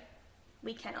afraid,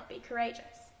 we cannot be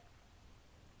courageous.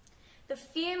 The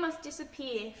fear must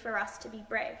disappear for us to be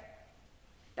brave,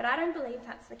 but I don't believe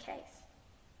that's the case.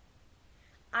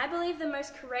 I believe the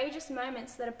most courageous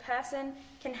moments that a person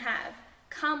can have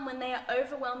come when they are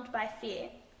overwhelmed by fear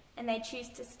and they choose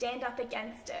to stand up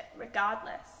against it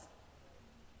regardless.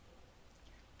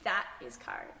 That is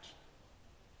courage.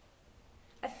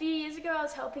 A few years ago, I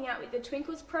was helping out with the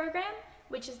Twinkles program,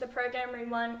 which is the program we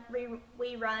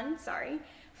run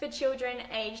for children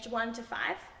aged 1 to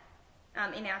 5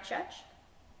 in our church.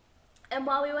 And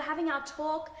while we were having our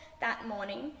talk that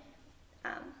morning,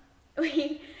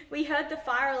 we heard the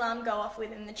fire alarm go off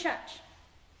within the church.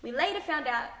 We later found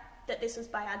out that this was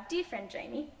by our dear friend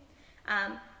Jamie,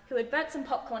 who had burnt some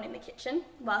popcorn in the kitchen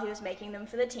while he was making them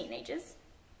for the teenagers.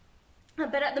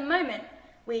 But at the moment,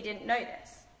 we didn't know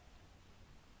this.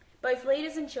 Both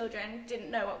leaders and children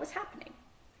didn't know what was happening.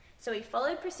 So we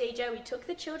followed procedure, we took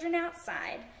the children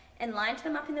outside and lined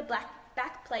them up in the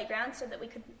back playground so that we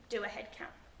could do a head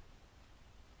count.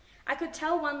 I could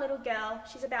tell one little girl,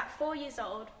 she's about 4 years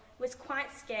old, was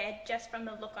quite scared just from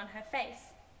the look on her face.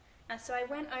 So I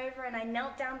went over and I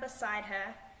knelt down beside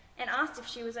her and asked if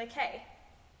she was okay.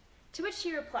 To which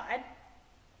she replied,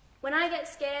 "When I get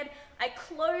scared, I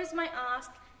close my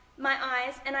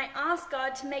eyes and I ask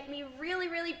God to make me really,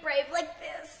 really brave like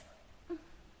this.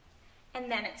 And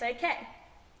then it's okay."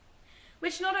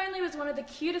 Which not only was one of the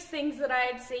cutest things that I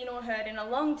had seen or heard in a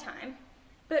long time,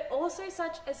 but also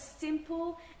such a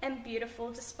simple and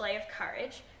beautiful display of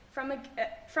courage from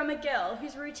a girl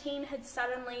whose routine had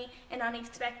suddenly and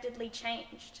unexpectedly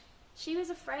changed. She was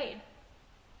afraid.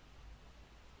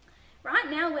 Right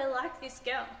now, we're like this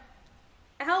girl.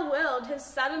 Our world has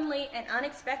suddenly and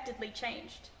unexpectedly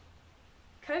changed.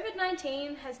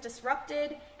 COVID-19 has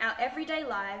disrupted our everyday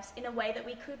lives in a way that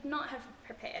we could not have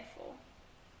prepared for.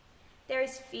 There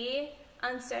is fear,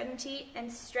 uncertainty,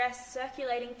 and stress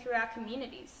circulating through our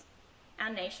communities, our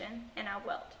nation, and our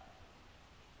world.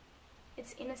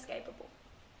 It's inescapable.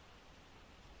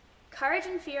 Courage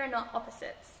and fear are not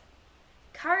opposites.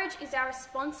 Courage is our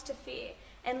response to fear,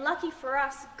 and lucky for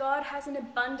us, God has an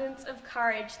abundance of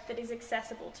courage that is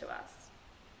accessible to us.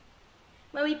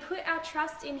 When we put our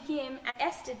trust in Him,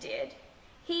 as Esther did,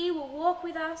 He will walk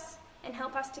with us and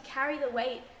help us to carry the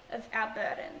weight of our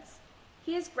burdens.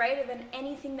 He is greater than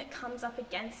anything that comes up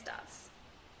against us.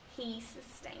 He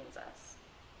sustains us.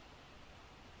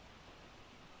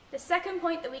 The second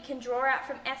point that we can draw out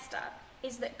from Esther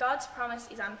is that God's promise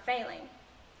is unfailing.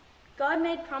 God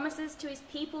made promises to His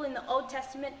people in the Old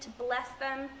Testament to bless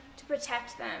them, to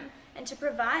protect them, and to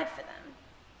provide for them.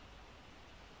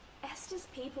 Esther's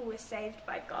people were saved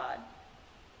by God.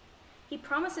 He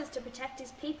promises to protect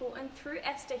His people, and through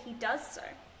Esther He does so.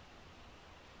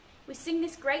 We sing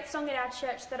this great song at our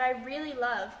church that I really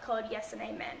love called Yes and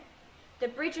Amen. The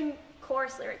bridge and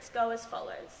chorus lyrics go as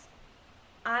follows.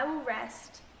 "I will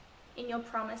rest in your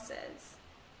promises.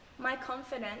 My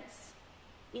confidence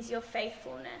is your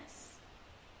faithfulness.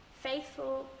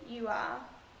 Faithful you are.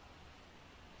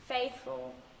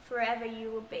 Faithful forever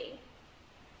you will be.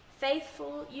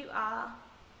 Faithful you are.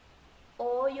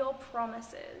 All your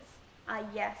promises are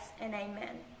yes and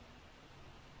amen."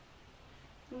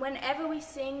 Whenever we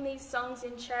sing these songs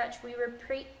in church, we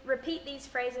repeat these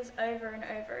phrases over and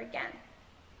over again.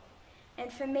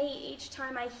 And for me, each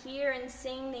time I hear and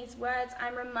sing these words,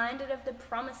 I'm reminded of the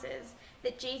promises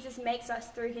that Jesus makes us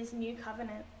through His new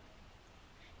covenant.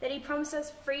 That He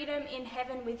promises freedom in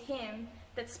heaven with Him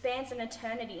that spans an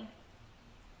eternity.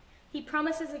 He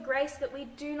promises a grace that we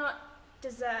do not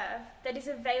deserve, that is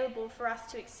available for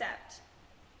us to accept.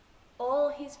 All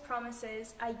His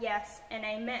promises are yes and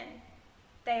amen.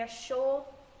 They are sure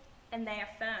and they are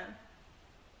firm.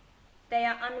 They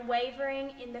are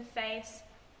unwavering in the face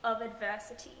of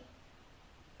adversity.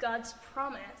 God's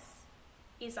promise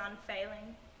is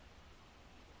unfailing.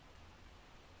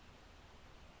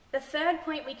 The third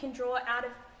point we can draw out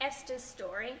of Esther's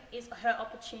story is her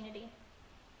opportunity.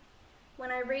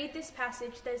 When I read this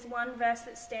passage, there's one verse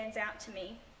that stands out to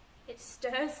me. It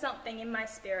stirs something in my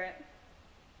spirit.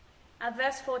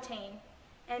 Verse 14,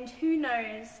 "And who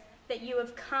knows that you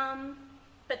have come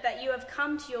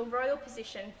to your royal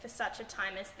position for such a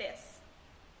time as this."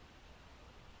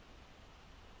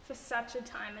 For such a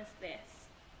time as this.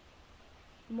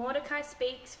 Mordecai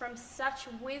speaks from such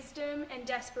wisdom and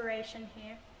desperation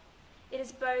here. It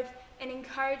is both an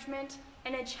encouragement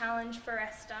and a challenge for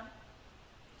Esther.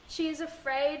 She is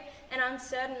afraid and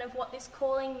uncertain of what this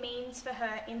calling means for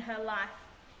her in her life,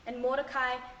 and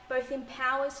Mordecai both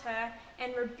empowers her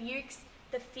and rebukes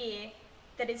the fear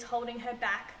that is holding her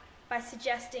back by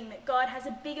suggesting that God has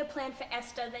a bigger plan for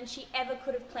Esther than she ever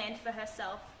could have planned for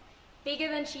herself, bigger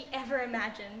than she ever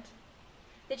imagined,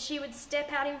 that she would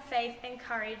step out in faith and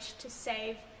courage to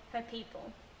save her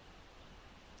people.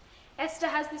 Esther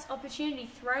has this opportunity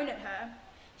thrown at her.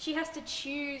 She has to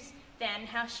choose then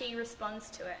how she responds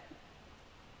to it.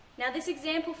 Now, this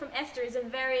example from Esther is a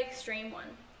very extreme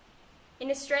one. In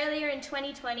Australia in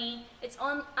 2020, it's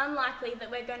unlikely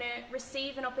that we're going to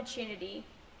receive an opportunity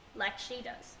like she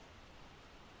does.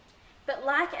 But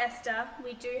like Esther,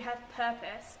 we do have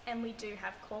purpose and we do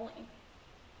have calling.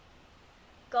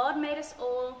 God made us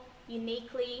all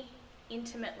uniquely,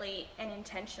 intimately, and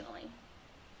intentionally.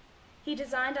 He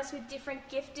designed us with different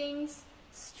giftings,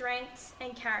 strengths,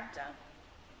 and character.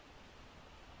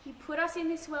 He put us in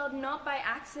this world not by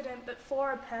accident, but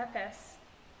for a purpose.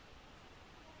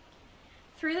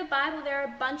 Through the Bible, there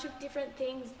are a bunch of different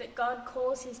things that God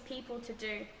calls his people to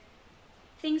do.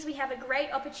 Things we have a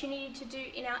great opportunity to do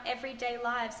in our everyday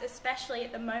lives, especially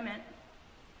at the moment.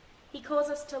 He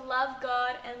calls us to love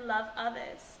God and love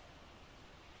others,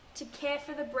 to care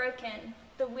for the broken,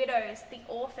 the widows, the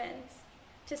orphans,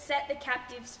 to set the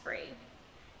captives free,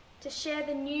 to share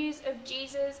the news of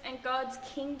Jesus and God's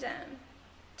kingdom,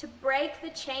 to break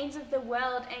the chains of the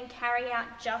world and carry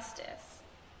out justice.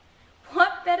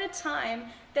 What better time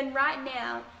than right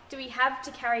now do we have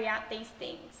to carry out these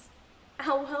things?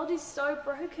 Our world is so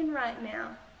broken right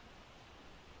now.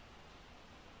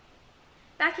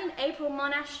 Back in April,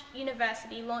 Monash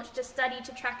University launched a study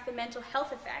to track the mental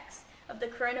health effects of the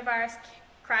coronavirus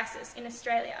crisis in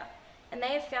Australia, and they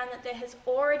have found that there has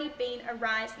already been a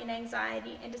rise in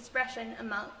anxiety and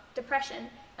depression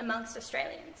amongst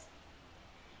Australians.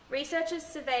 Researchers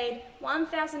surveyed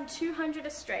 1,200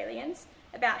 Australians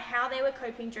about how they were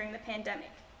coping during the pandemic.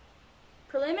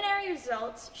 Preliminary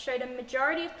results showed a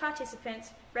majority of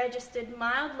participants registered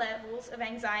mild levels of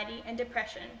anxiety and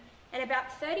depression, and about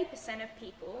 30% of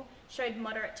people showed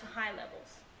moderate to high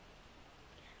levels.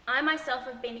 I myself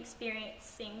have been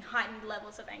experiencing heightened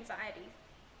levels of anxiety.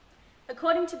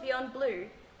 According to Beyond Blue,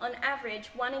 on average,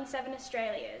 1 in 7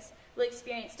 Australians will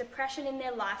experience depression in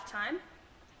their lifetime,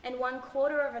 and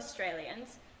 1/4 of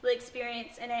Australians will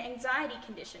experience an anxiety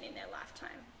condition in their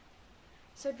lifetime.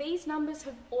 So these numbers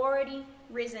have already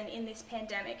risen in this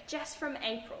pandemic just from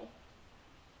April.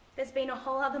 There's been a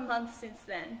whole other month since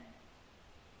then.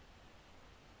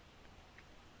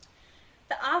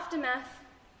 The aftermath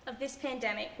of this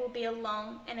pandemic will be a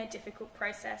long and a difficult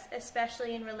process,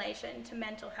 especially in relation to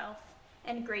mental health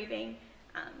and grieving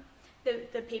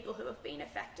the people who have been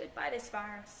affected by this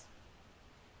virus.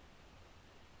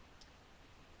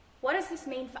 What does this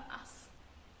mean for us?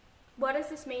 What does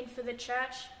this mean for the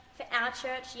church, for our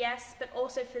church, yes, but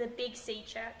also for the Big C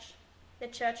church, the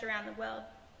church around the world?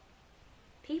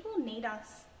 People need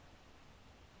us.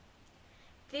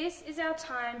 This is our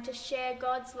time to share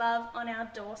God's love on our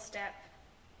doorstep.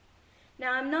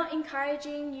 Now, I'm not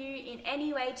encouraging you in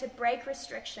any way to break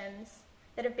restrictions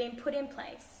that have been put in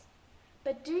place,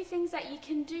 but do things that you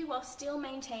can do while still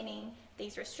maintaining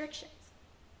these restrictions.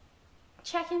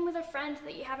 Check in with a friend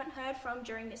that you haven't heard from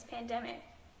during this pandemic.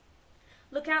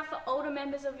 Look out for older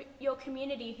members of your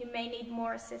community who may need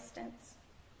more assistance.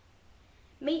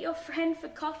 Meet your friend for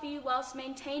coffee whilst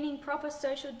maintaining proper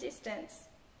social distance.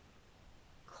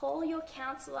 Call your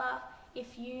counsellor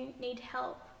if you need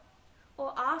help,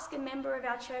 or ask a member of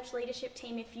our church leadership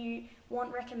team if you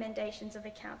want recommendations of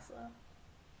a counsellor.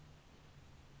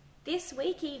 This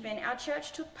week even, our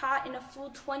church took part in a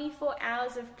full 24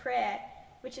 hours of prayer,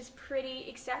 which is pretty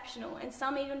exceptional, and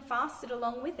some even fasted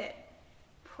along with it.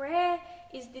 Prayer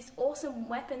is this awesome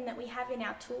weapon that we have in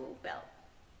our tool belt.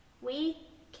 We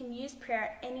can use prayer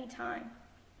at any time.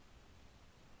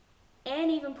 Anne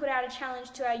even put out a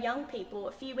challenge to our young people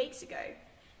a few weeks ago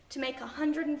to make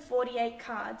 148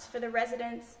 cards for the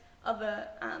residents of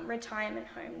a retirement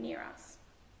home near us.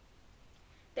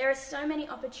 There are so many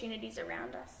opportunities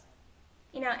around us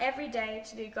in our everyday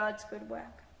to do God's good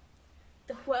work.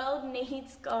 The world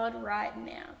needs God right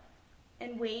now,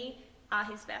 and we are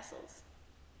his vessels.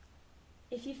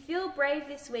 If you feel brave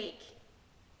this week,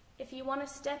 if you want to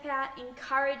step out in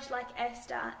courage like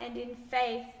Esther and in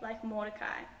faith like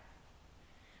Mordecai,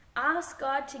 ask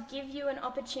God to give you an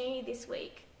opportunity this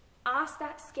week. Ask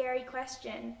that scary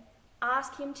question.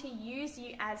 Ask him to use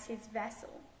you as his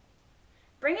vessel.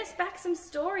 Bring us back some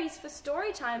stories for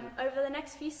story time over the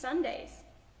next few Sundays.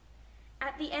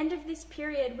 At the end of this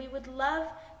period, we would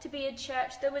love to be a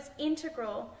church that was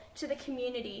integral to the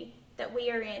community that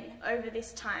we are in over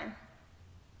this time.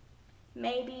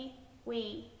 Maybe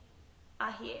we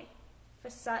are here for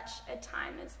such a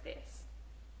time as this.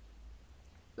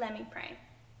 Let me pray.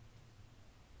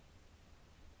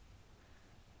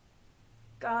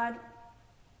 God,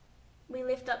 we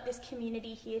lift up this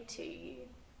community here to you.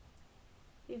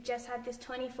 We've just had this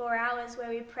 24 hours where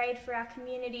we prayed for our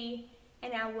community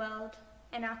and our world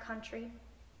and our country.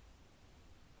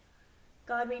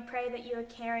 God, we pray that you are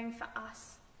caring for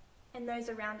us and those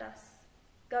around us.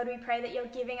 God, we pray that you're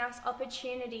giving us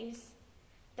opportunities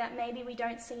that maybe we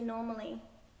don't see normally,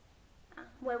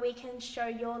 where we can show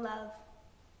your love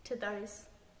to those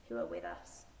who are with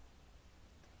us.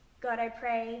 God, I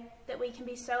pray that we can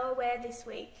be so aware this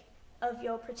week of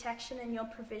your protection and your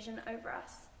provision over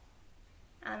us.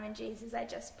 And Jesus, I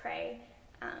just pray,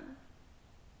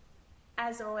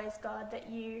 as always, God, that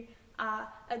you are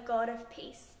a God of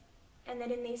peace, and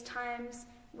that in these times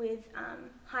with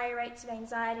higher rates of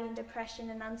anxiety and depression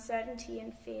and uncertainty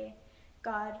and fear,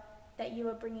 God, that you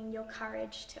are bringing your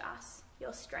courage to us,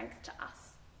 your strength to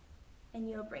us, and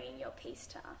you are bringing your peace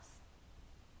to us.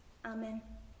 Amen.